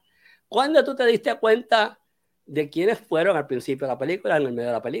historia. ¿Cuándo tú te diste cuenta de quiénes fueron al principio de la película, en el medio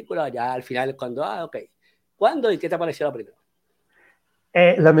de la película, ya al final, cuando, ok? ¿Cuándo y qué te pareció la primera?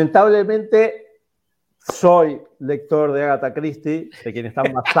 Lamentablemente soy lector de Agatha Christie, de quien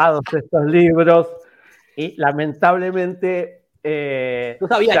están basados estos libros, y lamentablemente Tú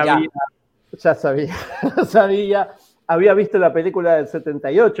sabías ya sabía, había visto la película del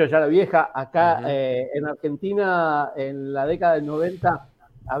 78, ya la vieja, acá en Argentina en la década del 90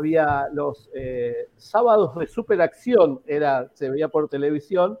 había los sábados de superacción, se veía por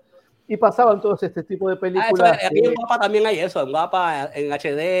televisión, y pasaban todos este tipo de películas. Aquí en Guapa también hay eso, en Guapa, en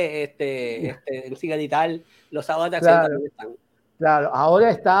HD, en Cine Digital, los sábados de acción también están. Claro, ahora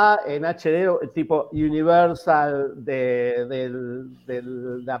está en HD tipo Universal de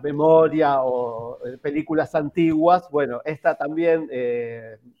la memoria o películas antiguas. Bueno, esta también,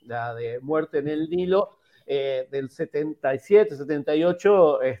 la de Muerte en el Nilo, del 77,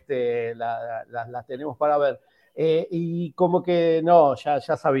 78, la tenemos para ver. Y como que no, ya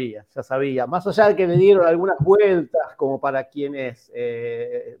sabía. Más allá de que le dieron algunas vueltas, como para quienes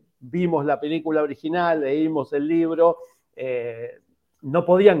vimos la película original, leímos el libro, no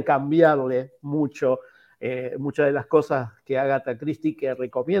podían cambiarle mucho muchas de las cosas que Agatha Christie, que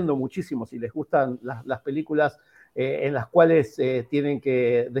recomiendo muchísimo si les gustan las películas en las cuales tienen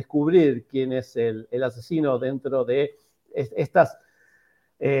que descubrir quién es el asesino dentro de estas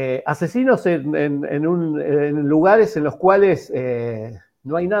asesinos en lugares en los cuales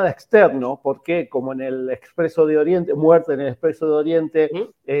no hay nada externo, porque como en el Expreso de Oriente, Muerte en el Expreso de Oriente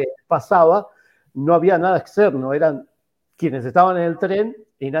pasaba, no había nada externo, eran quienes estaban en el tren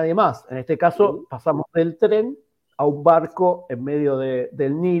y nadie más. En este caso, pasamos del tren a un barco en medio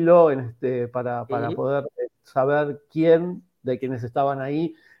del Nilo para poder saber quién de quienes estaban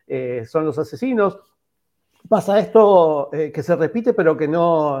ahí son los asesinos. Pasa esto que se repite, pero que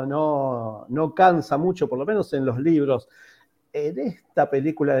no cansa mucho, por lo menos en los libros. En esta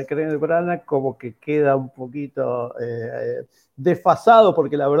película de Kenneth Branagh como que queda un poquito desfasado,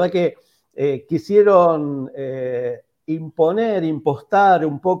 porque la verdad que quisieron impostar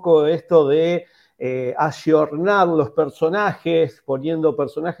un poco esto de ayornar los personajes, poniendo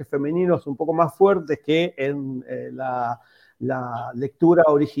personajes femeninos un poco más fuertes que en la lectura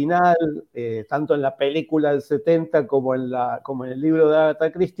original, tanto en la película del 70 como en el libro de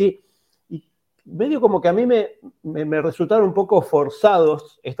Agatha Christie. Y medio como que a mí me resultaron un poco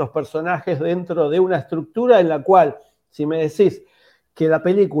forzados estos personajes dentro de una estructura en la cual, si me decís que la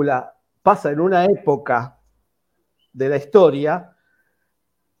película pasa en una época de la historia,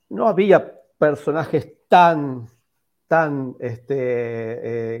 no había personajes tan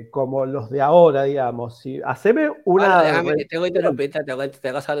como los de ahora, digamos. Si haceme una... tengo que interrumpirte, tengo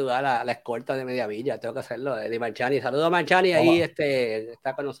que saludar a la escolta de Mediavilla, tengo que hacerlo, de Manchani. Saludos a Manchani, ahí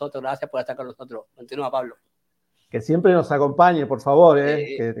está con nosotros, gracias por estar con nosotros. Continúa, Pablo. Que siempre nos acompañe, por favor,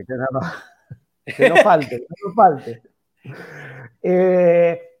 que no falte, que no falte.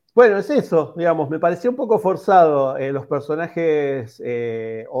 Bueno, es eso, digamos, me pareció un poco forzado los personajes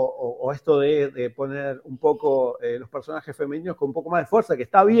o esto de poner un poco los personajes femeninos con un poco más de fuerza, que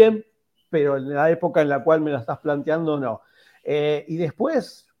está bien, pero en la época en la cual me la estás planteando, no. Y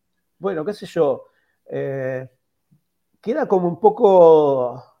después, bueno, qué sé yo, queda como un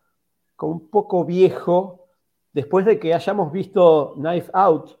poco viejo después de que hayamos visto Knives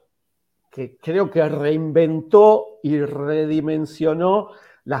Out, que creo que reinventó y redimensionó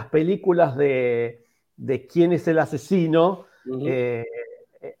las películas de quién es el asesino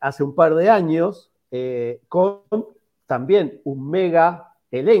hace un par de años, con también un mega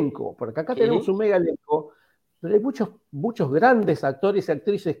elenco, porque acá tenemos un mega elenco, pero hay muchos grandes actores y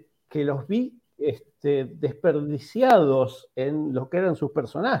actrices que los vi desperdiciados en lo que eran sus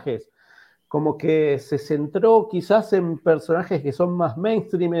personajes. Como que se centró quizás en personajes que son más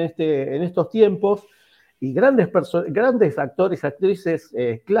mainstream en estos tiempos, y grandes actores y actrices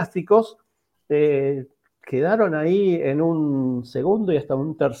clásicos quedaron ahí en un segundo y hasta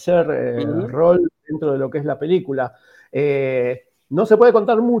un tercer rol dentro de lo que es la película. No se puede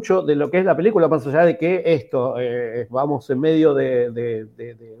contar mucho de lo que es la película, más allá de que vamos en medio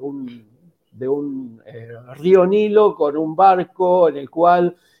de un río Nilo con un barco en el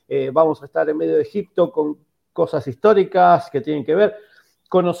cual vamos a estar en medio de Egipto con cosas históricas que tienen que ver.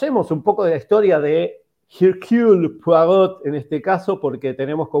 Conocemos un poco de la historia de Hercule Poirot en este caso, porque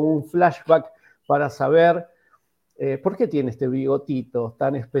tenemos como un flashback para saber por qué tiene este bigotito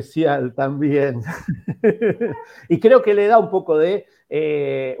tan especial también. Y creo que le da un poco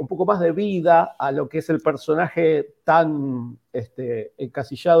más de vida a lo que es el personaje tan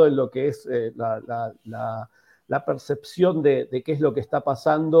encasillado en lo que es la percepción de qué es lo que está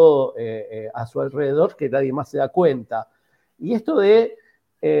pasando a su alrededor, que nadie más se da cuenta. Y esto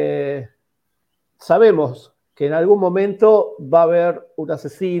sabemos que en algún momento va a haber un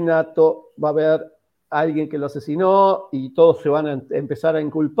asesinato, va a haber alguien que lo asesinó y todos se van a empezar a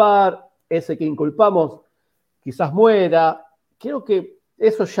inculpar, ese que inculpamos quizás muera. Creo que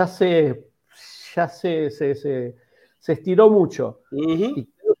eso ya se estiró mucho. Y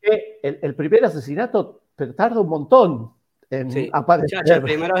creo que el primer asesinato tarda un montón en aparecer. Chacho, el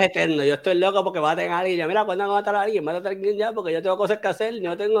primero es eterno. Yo estoy loco porque maten a alguien. Yo, mira, ¿cuándo van a matar a alguien? Mátate a alguien ya porque yo tengo cosas que hacer.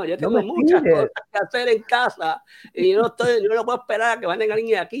 Yo tengo muchas cosas que hacer en casa y yo no puedo esperar a que maten a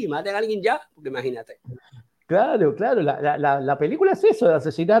alguien aquí. Maten a alguien ya, porque imagínate. Claro. La película es eso, de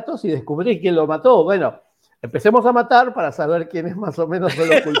asesinatos y descubrir quién lo mató. Bueno, empecemos a matar para saber quiénes más o menos son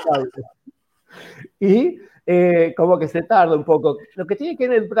los culpables. Y como que se tarda un poco. Lo que tiene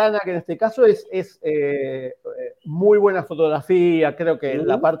Kenneth Branagh en este caso es muy buena fotografía, creo que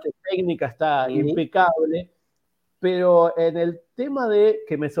la parte técnica está impecable, pero en el tema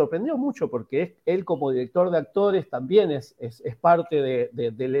que me sorprendió mucho, porque él como director de actores también es parte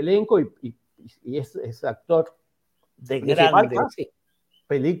del elenco y es actor de grandes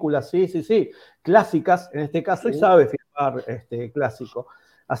películas, sí, clásicas en este caso, y sabe filmar clásico.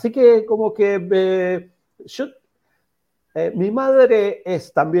 Así que como que mi madre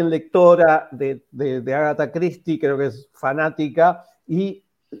es también lectora de Agatha Christie, creo que es fanática, y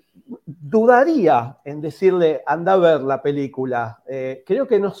dudaría en decirle, anda a ver la película. Creo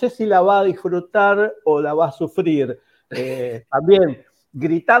que no sé si la va a disfrutar o la va a sufrir. También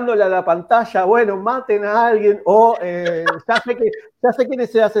gritándole a la pantalla, bueno, maten a alguien, o ya sé quién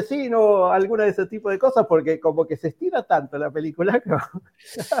es el asesino, alguna de ese tipo de cosas, porque como que se estira tanto la película. Claro.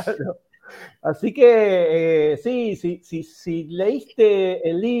 Así que si leíste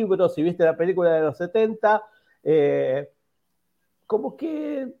el libro, si viste la película de los 70, como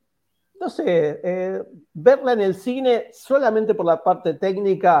que, no sé, verla en el cine solamente por la parte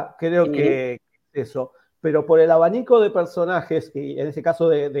técnica, creo que es eso. Pero por el abanico de personajes, y en ese caso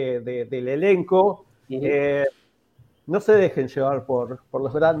del elenco, no se dejen llevar por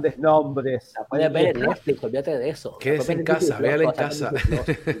los grandes nombres. La puedes ver en Netflix, olvídate de eso. Quédese en casa, véala en casa.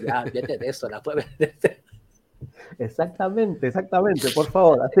 Ya, olvídate de eso, la puedes ver. Exactamente, por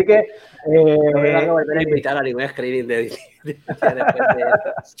favor. Así que... no voy a invitar a ningún screening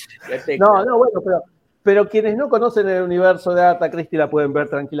No, bueno, pero quienes no conocen el universo de Agatha Christie la pueden ver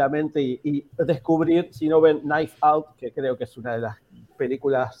tranquilamente y descubrir, si no ven Knives Out, que creo que es una de las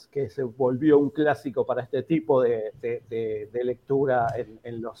películas que se volvió un clásico para este tipo de lectura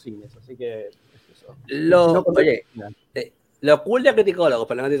en los cines. Así que es eso. Oye, lo cool de criticólogos,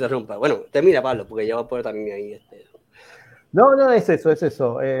 perdón que te interrumpa. Bueno, termina, Pablo, porque yo voy a poner también ahí No, es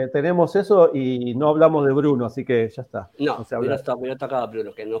eso. Tenemos eso y no hablamos de Bruno, así que ya está. No tocaba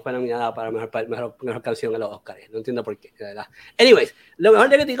Bruno, que no fue nominada para mejor canción en los Oscars. No entiendo por qué, de verdad. Anyways, lo mejor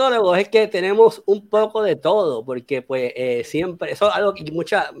de criticólogos es que tenemos un poco de todo, porque pues siempre, eso es algo que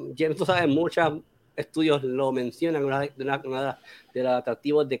tú sabes, muchos estudios lo mencionan, una de los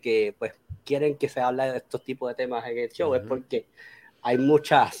atractivos de que pues quieren que se hable de estos tipos de temas en el show, es porque hay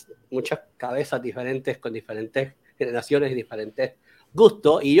muchas cabezas diferentes con diferentes generaciones y diferentes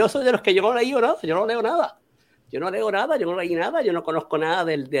gustos, y yo soy de los que yo no leí nada, yo no leo nada, yo no leí nada, yo no conozco nada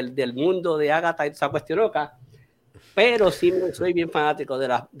del mundo de Agatha y esa cuestión loca, pero sí soy bien fanático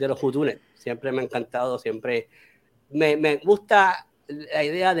de los whodunit. Siempre me ha encantado, siempre me gusta la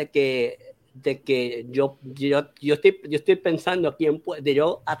idea de que yo estoy pensando quién puede,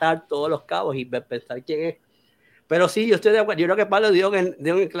 yo atar todos los cabos y pensar quién es. Pero sí, yo estoy de acuerdo. Yo creo que Pablo dio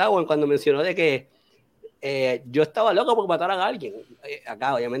un clavo cuando mencionó de que yo estaba loco por matar a alguien.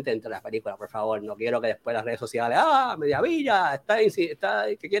 Acá, obviamente, entre las películas, por favor, no quiero que después las redes sociales, Mediavilla, está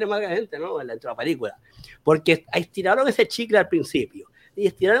que quiere más gente, ¿no? Dentro de la película. Porque estiraron ese chicle al principio, y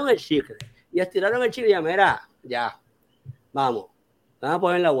estiraron el chicle, y mira, ya, vamos a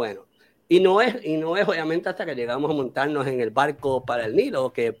ponerla bueno. Y no es obviamente hasta que llegamos a montarnos en el barco para el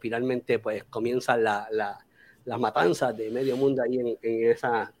Nilo, que finalmente pues comienzan las matanzas de medio mundo ahí en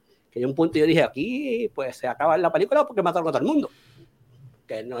esa... que hay un punto yo dije, aquí pues se acaba la película porque mataron a todo el mundo,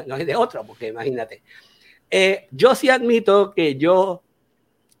 que no es de otro, porque imagínate. Yo sí admito que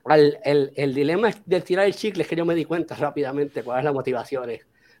el dilema de tirar el chicle es que yo me di cuenta rápidamente cuáles las motivaciones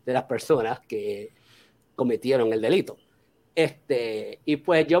de las personas que cometieron el delito. Y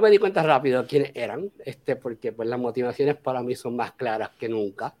pues yo me di cuenta rápido de quiénes eran, porque pues las motivaciones para mí son más claras que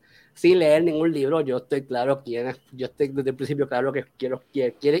nunca. Sin leer ningún libro, yo estoy claro quiénes, yo estoy desde el principio claro que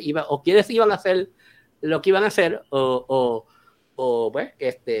quiénes iban a hacer lo que iban a hacer, o pues,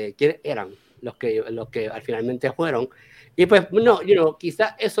 quiénes eran los que al finalmente fueron. Y pues, no,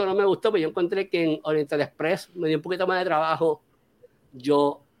 quizás eso no me gustó, pero yo encontré que en Oriental Express me dio un poquito más de trabajo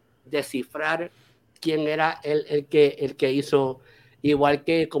yo descifrar quién era el que hizo, igual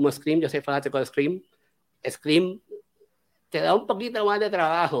que como Scream, yo soy fanático de Scream. Scream te da un poquito más de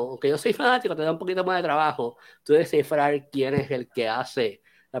trabajo, aunque yo soy fanático, te da un poquito más de trabajo tú descifrar quién es el que hace,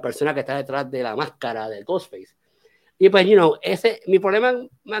 la persona que está detrás de la máscara del Ghostface. Y pues, mi problema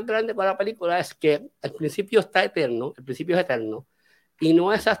más grande con la película es que el principio está eterno, el principio es eterno, y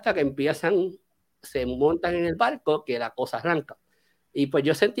no es hasta que se montan en el barco que la cosa arranca. Y pues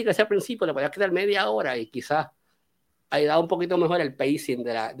yo sentí que ese principio le podía quedar media hora y quizás ayudaba un poquito mejor el pacing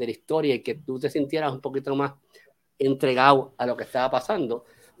de la historia y que tú te sintieras un poquito más entregado a lo que estaba pasando,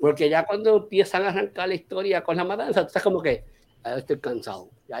 porque ya cuando empiezan a arrancar la historia con la matanza, tú estás como que, estoy cansado,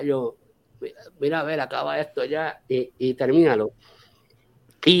 ya yo, mira, a ver, acaba esto ya y termínalo.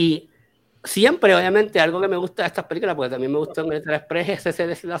 Y siempre, obviamente, algo que me gusta de estas películas, porque también me gusta en el Express, es ese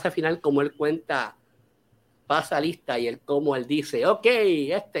desenlace final, como él cuenta, pasa lista y cómo él dice, ok,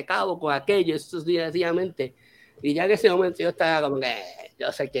 este cabo con aquello, sucesivamente. Y ya en ese momento yo estaba como que,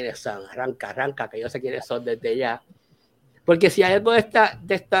 yo sé quiénes son, arranca, que yo sé quiénes son desde ya. Porque si hay algo de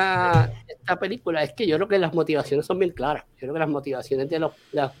esta película, es que yo creo que las motivaciones son bien claras. Yo creo que las motivaciones de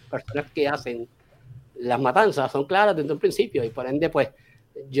las personas que hacen las matanzas son claras desde un principio y por ende, pues,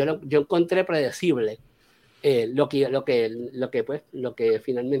 yo encontré predecible lo que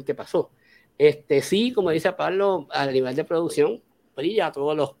finalmente pasó. Sí, como dice Pablo, a nivel de producción, brilla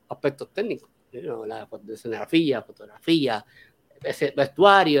todos los aspectos técnicos. La escenografía, fotografía,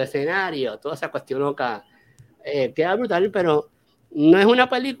 vestuario, escenario, toda esa cuestión loca, queda brutal, pero no es una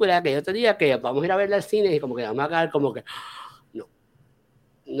película que yo te diga que vamos a ir a verla al cine y como que vamos a quedar como que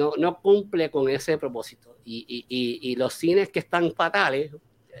no cumple con ese propósito. Y los cines que están fatales,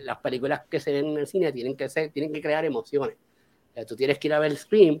 las películas que se ven en el cine tienen que crear emociones. Tú tienes que ir a ver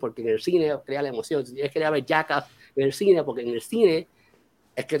Scream porque en el cine crea la emoción. Tú tienes que ir a ver Jackass en el cine porque en el cine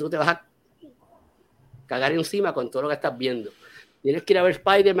es que tú te vas a cagar encima con todo lo que estás viendo. Tienes que ir a ver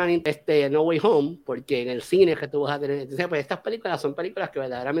Spider-Man No Way Home porque en el cine es que tú vas a tener. Entonces, pues estas películas son películas que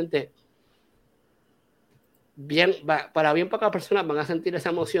verdaderamente para bien pocas personas van a sentir esa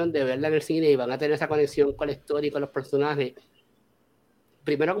emoción de verla en el cine y van a tener esa conexión con la historia y con los personajes.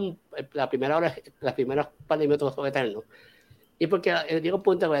 Primero, los primeros par de minutos son eternos. Y porque llega un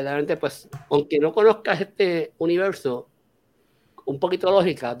punto que verdaderamente, pues, aunque no conozcas este universo, un poquito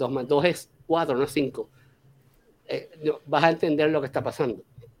lógica, 2 más 2 es 4, no es 5. Vas a entender lo que está pasando.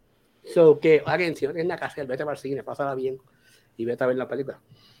 So que, alguien, si no tienes nada que hacer, vete para el cine, pásala bien y vete a ver la película.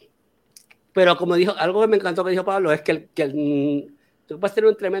 Pero como dijo, algo que me encantó que dijo Pablo es que tú puedes tener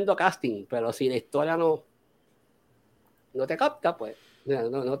un tremendo casting, pero si la historia no te capta, pues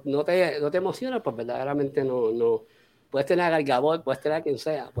no te emociona, pues verdaderamente no. Puedes tener a Gal Gadot, puedes tener a quien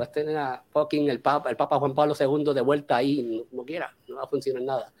sea, puedes tener a fucking el Papa Juan Pablo II de vuelta ahí, no quiera, no va a funcionar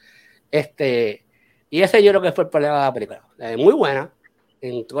nada. Y ese yo creo que fue el problema de la película. Muy buena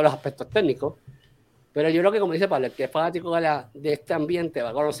en todos los aspectos técnicos, pero yo creo que, como dice Pablo, el que es fanático de este ambiente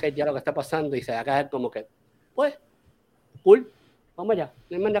va a conocer ya lo que está pasando y se va a caer como que, pues, cool, vamos allá,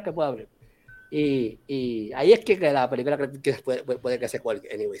 no hay más nada que pueda abrir. Y ahí es que la película puede que se cuelgue.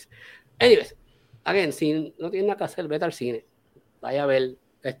 Anyways, again, si no tienes nada que hacer, vete al cine. Vaya a ver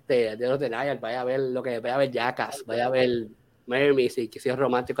The Denial, vaya a ver Jackass, vaya a ver Mermy, si es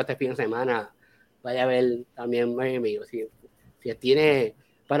romántico este fin de semana, vaya a ver también Mermy. Si tiene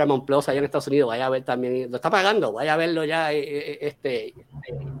Paramount Plus allá en Estados Unidos, vaya a ver también, lo está pagando, vaya a verlo ya In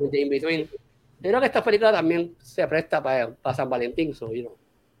Between. Yo creo que esta película también se presta para San Valentín,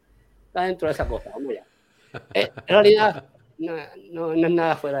 está dentro de esa cosa, vamos ya. En realidad, no es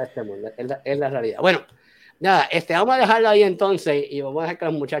nada fuera de este mundo, es la realidad. Bueno, nada, vamos a dejarlo ahí entonces y vamos a dejar que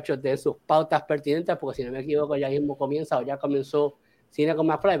los muchachos den sus pautas pertinentes, porque si no me equivoco, ya mismo comienza o ya comenzó Cine con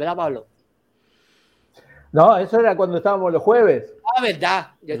McFly, ¿verdad, Pablo? No, eso era cuando estábamos los jueves. Ah,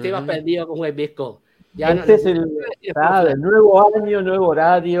 verdad, yo estoy perdido con Juez Visco. Es el nuevo año, nuevo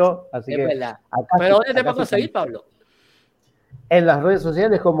horario, así que verdad. Pero ¿dónde te puedo conseguir, Pablo? En las redes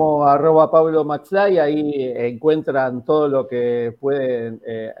sociales como @PabloMaxlay, ahí encuentran todo lo que pueden,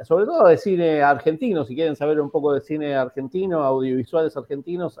 sobre todo de cine argentino, si quieren saber un poco de cine argentino, audiovisuales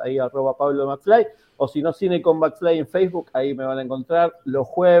argentinos, ahí @PabloMaxlay, o si no, Cine con Maxlay en Facebook, ahí me van a encontrar los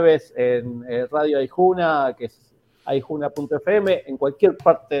jueves en Radio Aijuna, que es aijuna.fm, en cualquier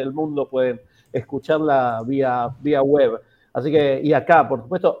parte del mundo pueden escucharla vía web. Así que, y acá, por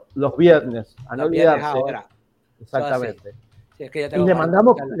supuesto, los viernes, a no olvidarse. Ahora. Exactamente. Es que y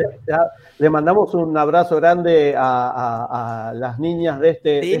le mandamos un abrazo grande a las niñas de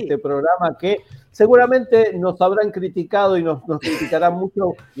este programa que seguramente nos habrán criticado y nos criticarán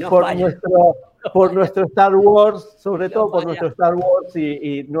mucho por por nuestro Star Wars, sobre todo por nuestro Star Wars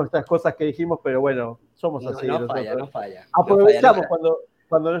y nuestras cosas que dijimos, pero bueno, somos así. No falla. Aprovechamos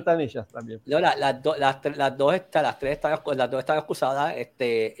cuando no están ellas también. No, las dos están excusadas.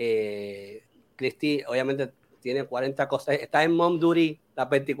 Christy, obviamente, tiene 40 cosas. Está en mom duty las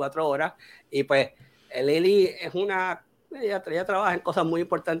 24 horas. Y pues, Lily es ella trabaja en cosas muy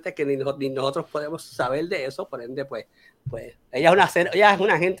importantes que ni nosotros podemos saber de eso. Por ende, pues ella es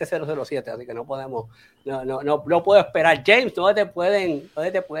una agente 007, así que no podemos, no puedo esperar. James, ¿dónde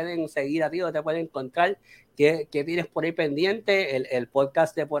te pueden seguir a ti? ¿Dónde te pueden encontrar? ¿Qué tienes por ahí pendiente? El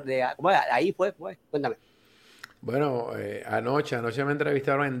podcast ahí fue, cuéntame. Bueno, anoche me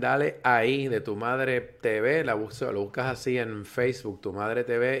entrevistaron en Dale Ahí de Tu Madre TV, lo buscas así en Facebook, Tu Madre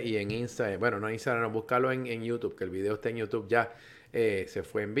TV, y en Instagram, bueno, no en Instagram, no, búscalo en YouTube, que el video está en YouTube ya, se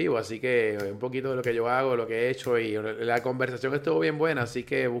fue en vivo, así que un poquito de lo que yo hago, lo que he hecho, y la conversación estuvo bien buena, así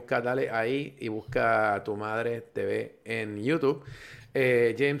que busca Dale Ahí y busca Tu Madre TV en YouTube.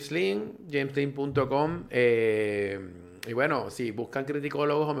 jameslin.com, y bueno, si buscan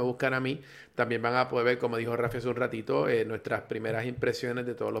criticólogos o me buscan a mí, también van a poder ver, como dijo Rafi hace un ratito, nuestras primeras impresiones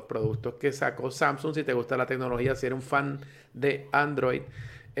de todos los productos que sacó Samsung. Si te gusta la tecnología, si eres un fan de Android,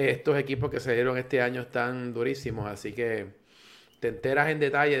 estos equipos que salieron este año están durísimos, así que te enteras en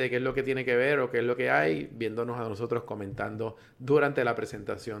detalle de qué es lo que tiene que ver o qué es lo que hay, viéndonos a nosotros comentando durante la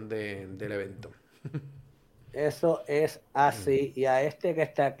presentación del evento. Eso es así. Y a este que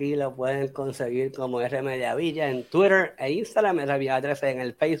está aquí lo pueden conseguir como R Mediavilla en Twitter e Instagram, R Mediavilla 13 en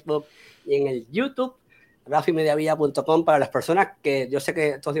el Facebook y en el YouTube. RafiMediavilla.com para las personas que yo sé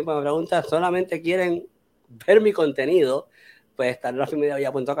que todo tiempo me preguntan, solamente quieren ver mi contenido, pues está en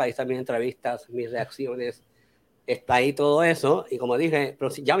RafiMediavilla.com, ahí están mis entrevistas, mis reacciones, está ahí todo eso. Y como dije,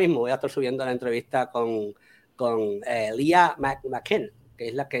 ya mismo voy a estar subiendo la entrevista con Leah McKinn, que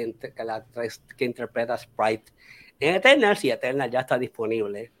es la que interpreta Sprite en Eternals, y Eternals ya está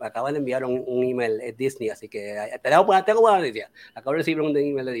disponible. Me acaban de enviar un email de Disney, así que tengo buena noticia. Acabo de recibir un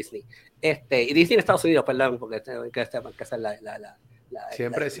email de Disney. Y Disney en Estados Unidos, perdón, porque tengo que hacer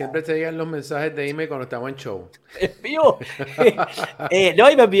siempre te llegan los mensajes de email cuando estamos en show. Es vivo. No,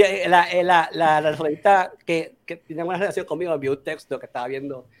 y me envió la revista que tiene una relación conmigo, me envió un texto que estaba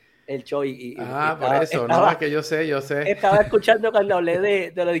viendo el show por eso, no, es que yo sé. Estaba escuchando cuando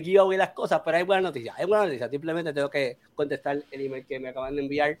hablé de los giveaway y las cosas, pero hay buenas noticias, simplemente tengo que contestar el email que me acaban de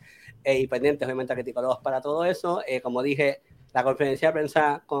enviar, y pendientes, obviamente, criticólogos para todo eso. Como dije, la conferencia de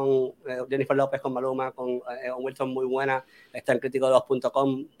prensa con Jennifer López, con Maluma, con Wilson, muy buena, está en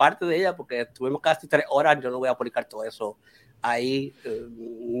criticólogos.com, parte de ella, porque estuvimos casi 3 horas, yo no voy a publicar todo eso ahí,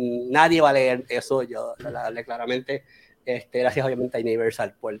 nadie va a leer eso, yo la hablé claramente. Gracias obviamente a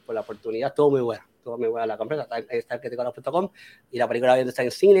Universal por la oportunidad, estuvo muy buena la conferencia, está en criticólogos.com, y la película obviamente está en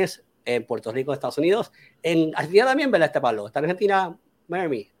cines en Puerto Rico, Estados Unidos, en Argentina también, ¿verdad, Pablo? ¿Está en Argentina,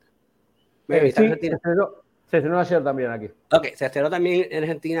 Mary? ¿Está en Argentina? Se estrenó ayer también aquí. Ok, se estrenó también en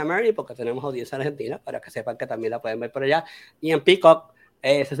Argentina, Mary, porque tenemos audiencia en Argentina, para que sepan que también la pueden ver por allá. Y en Peacock,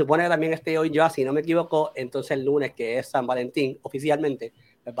 se supone que también esté hoy ya, si no me equivoco, entonces el lunes, que es San Valentín, oficialmente,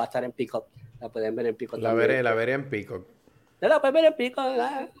 pues va a estar en Peacock. La pueden ver en Peacock. La veré en Peacock. La pueden ver en Peacock,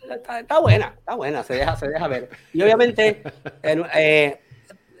 está buena, se deja ver. Y obviamente,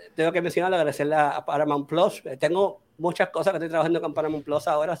 tengo que mencionar, agradecerle a Paramount Plus. Tengo muchas cosas que estoy trabajando con Paramount Plus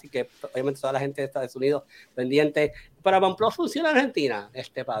ahora, así que obviamente toda la gente de Estados Unidos pendiente. ¿Paramount Plus funciona en Argentina,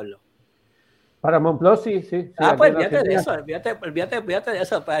 Pablo? Paramount Plus, sí. Pues olvídate de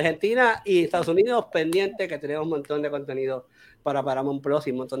eso. Para Argentina y Estados Unidos, pendiente, que tenemos un montón de contenido para Paramount Plus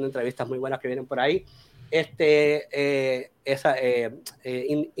y un montón de entrevistas muy buenas que vienen por ahí.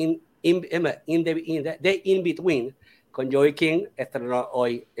 In Between con Joey King estrenó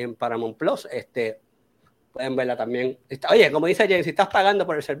hoy en Paramount Plus. Pueden verla también. Oye, como dice James, si estás pagando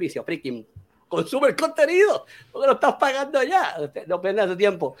por el servicio, freaking consume el contenido, porque lo estás pagando ya, no pierdas tu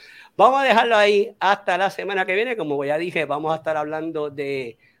tiempo. Vamos a dejarlo ahí hasta la semana que viene. Como ya dije, vamos a estar hablando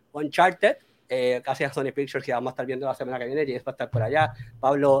de Uncharted, casi a Sony Pictures, que vamos a estar viendo la semana que viene. James va a estar por allá,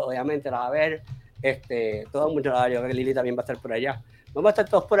 Pablo obviamente la va a ver, todo el mundo la va a ver, yo creo que Lili también va a estar por allá. Vamos a estar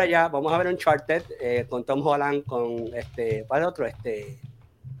todos por allá, vamos a ver Uncharted, con Tom Holland, con ¿cuál otro? Se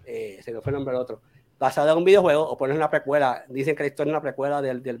me fue el nombre del otro, basado en un videojuego, o poner una precuela, dicen que la historia es una precuela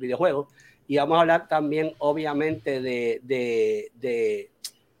del videojuego. Y vamos a hablar también, obviamente, de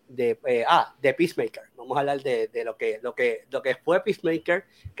Peacemaker. Vamos a hablar de lo que fue Peacemaker,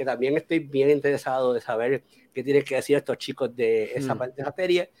 que también estoy bien interesado de saber qué tienen que decir estos chicos de esa parte de la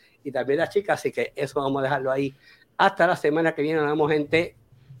serie, y también las chicas, así que eso vamos a dejarlo ahí. Hasta la semana que viene, nos vemos, gente.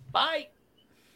 Bye.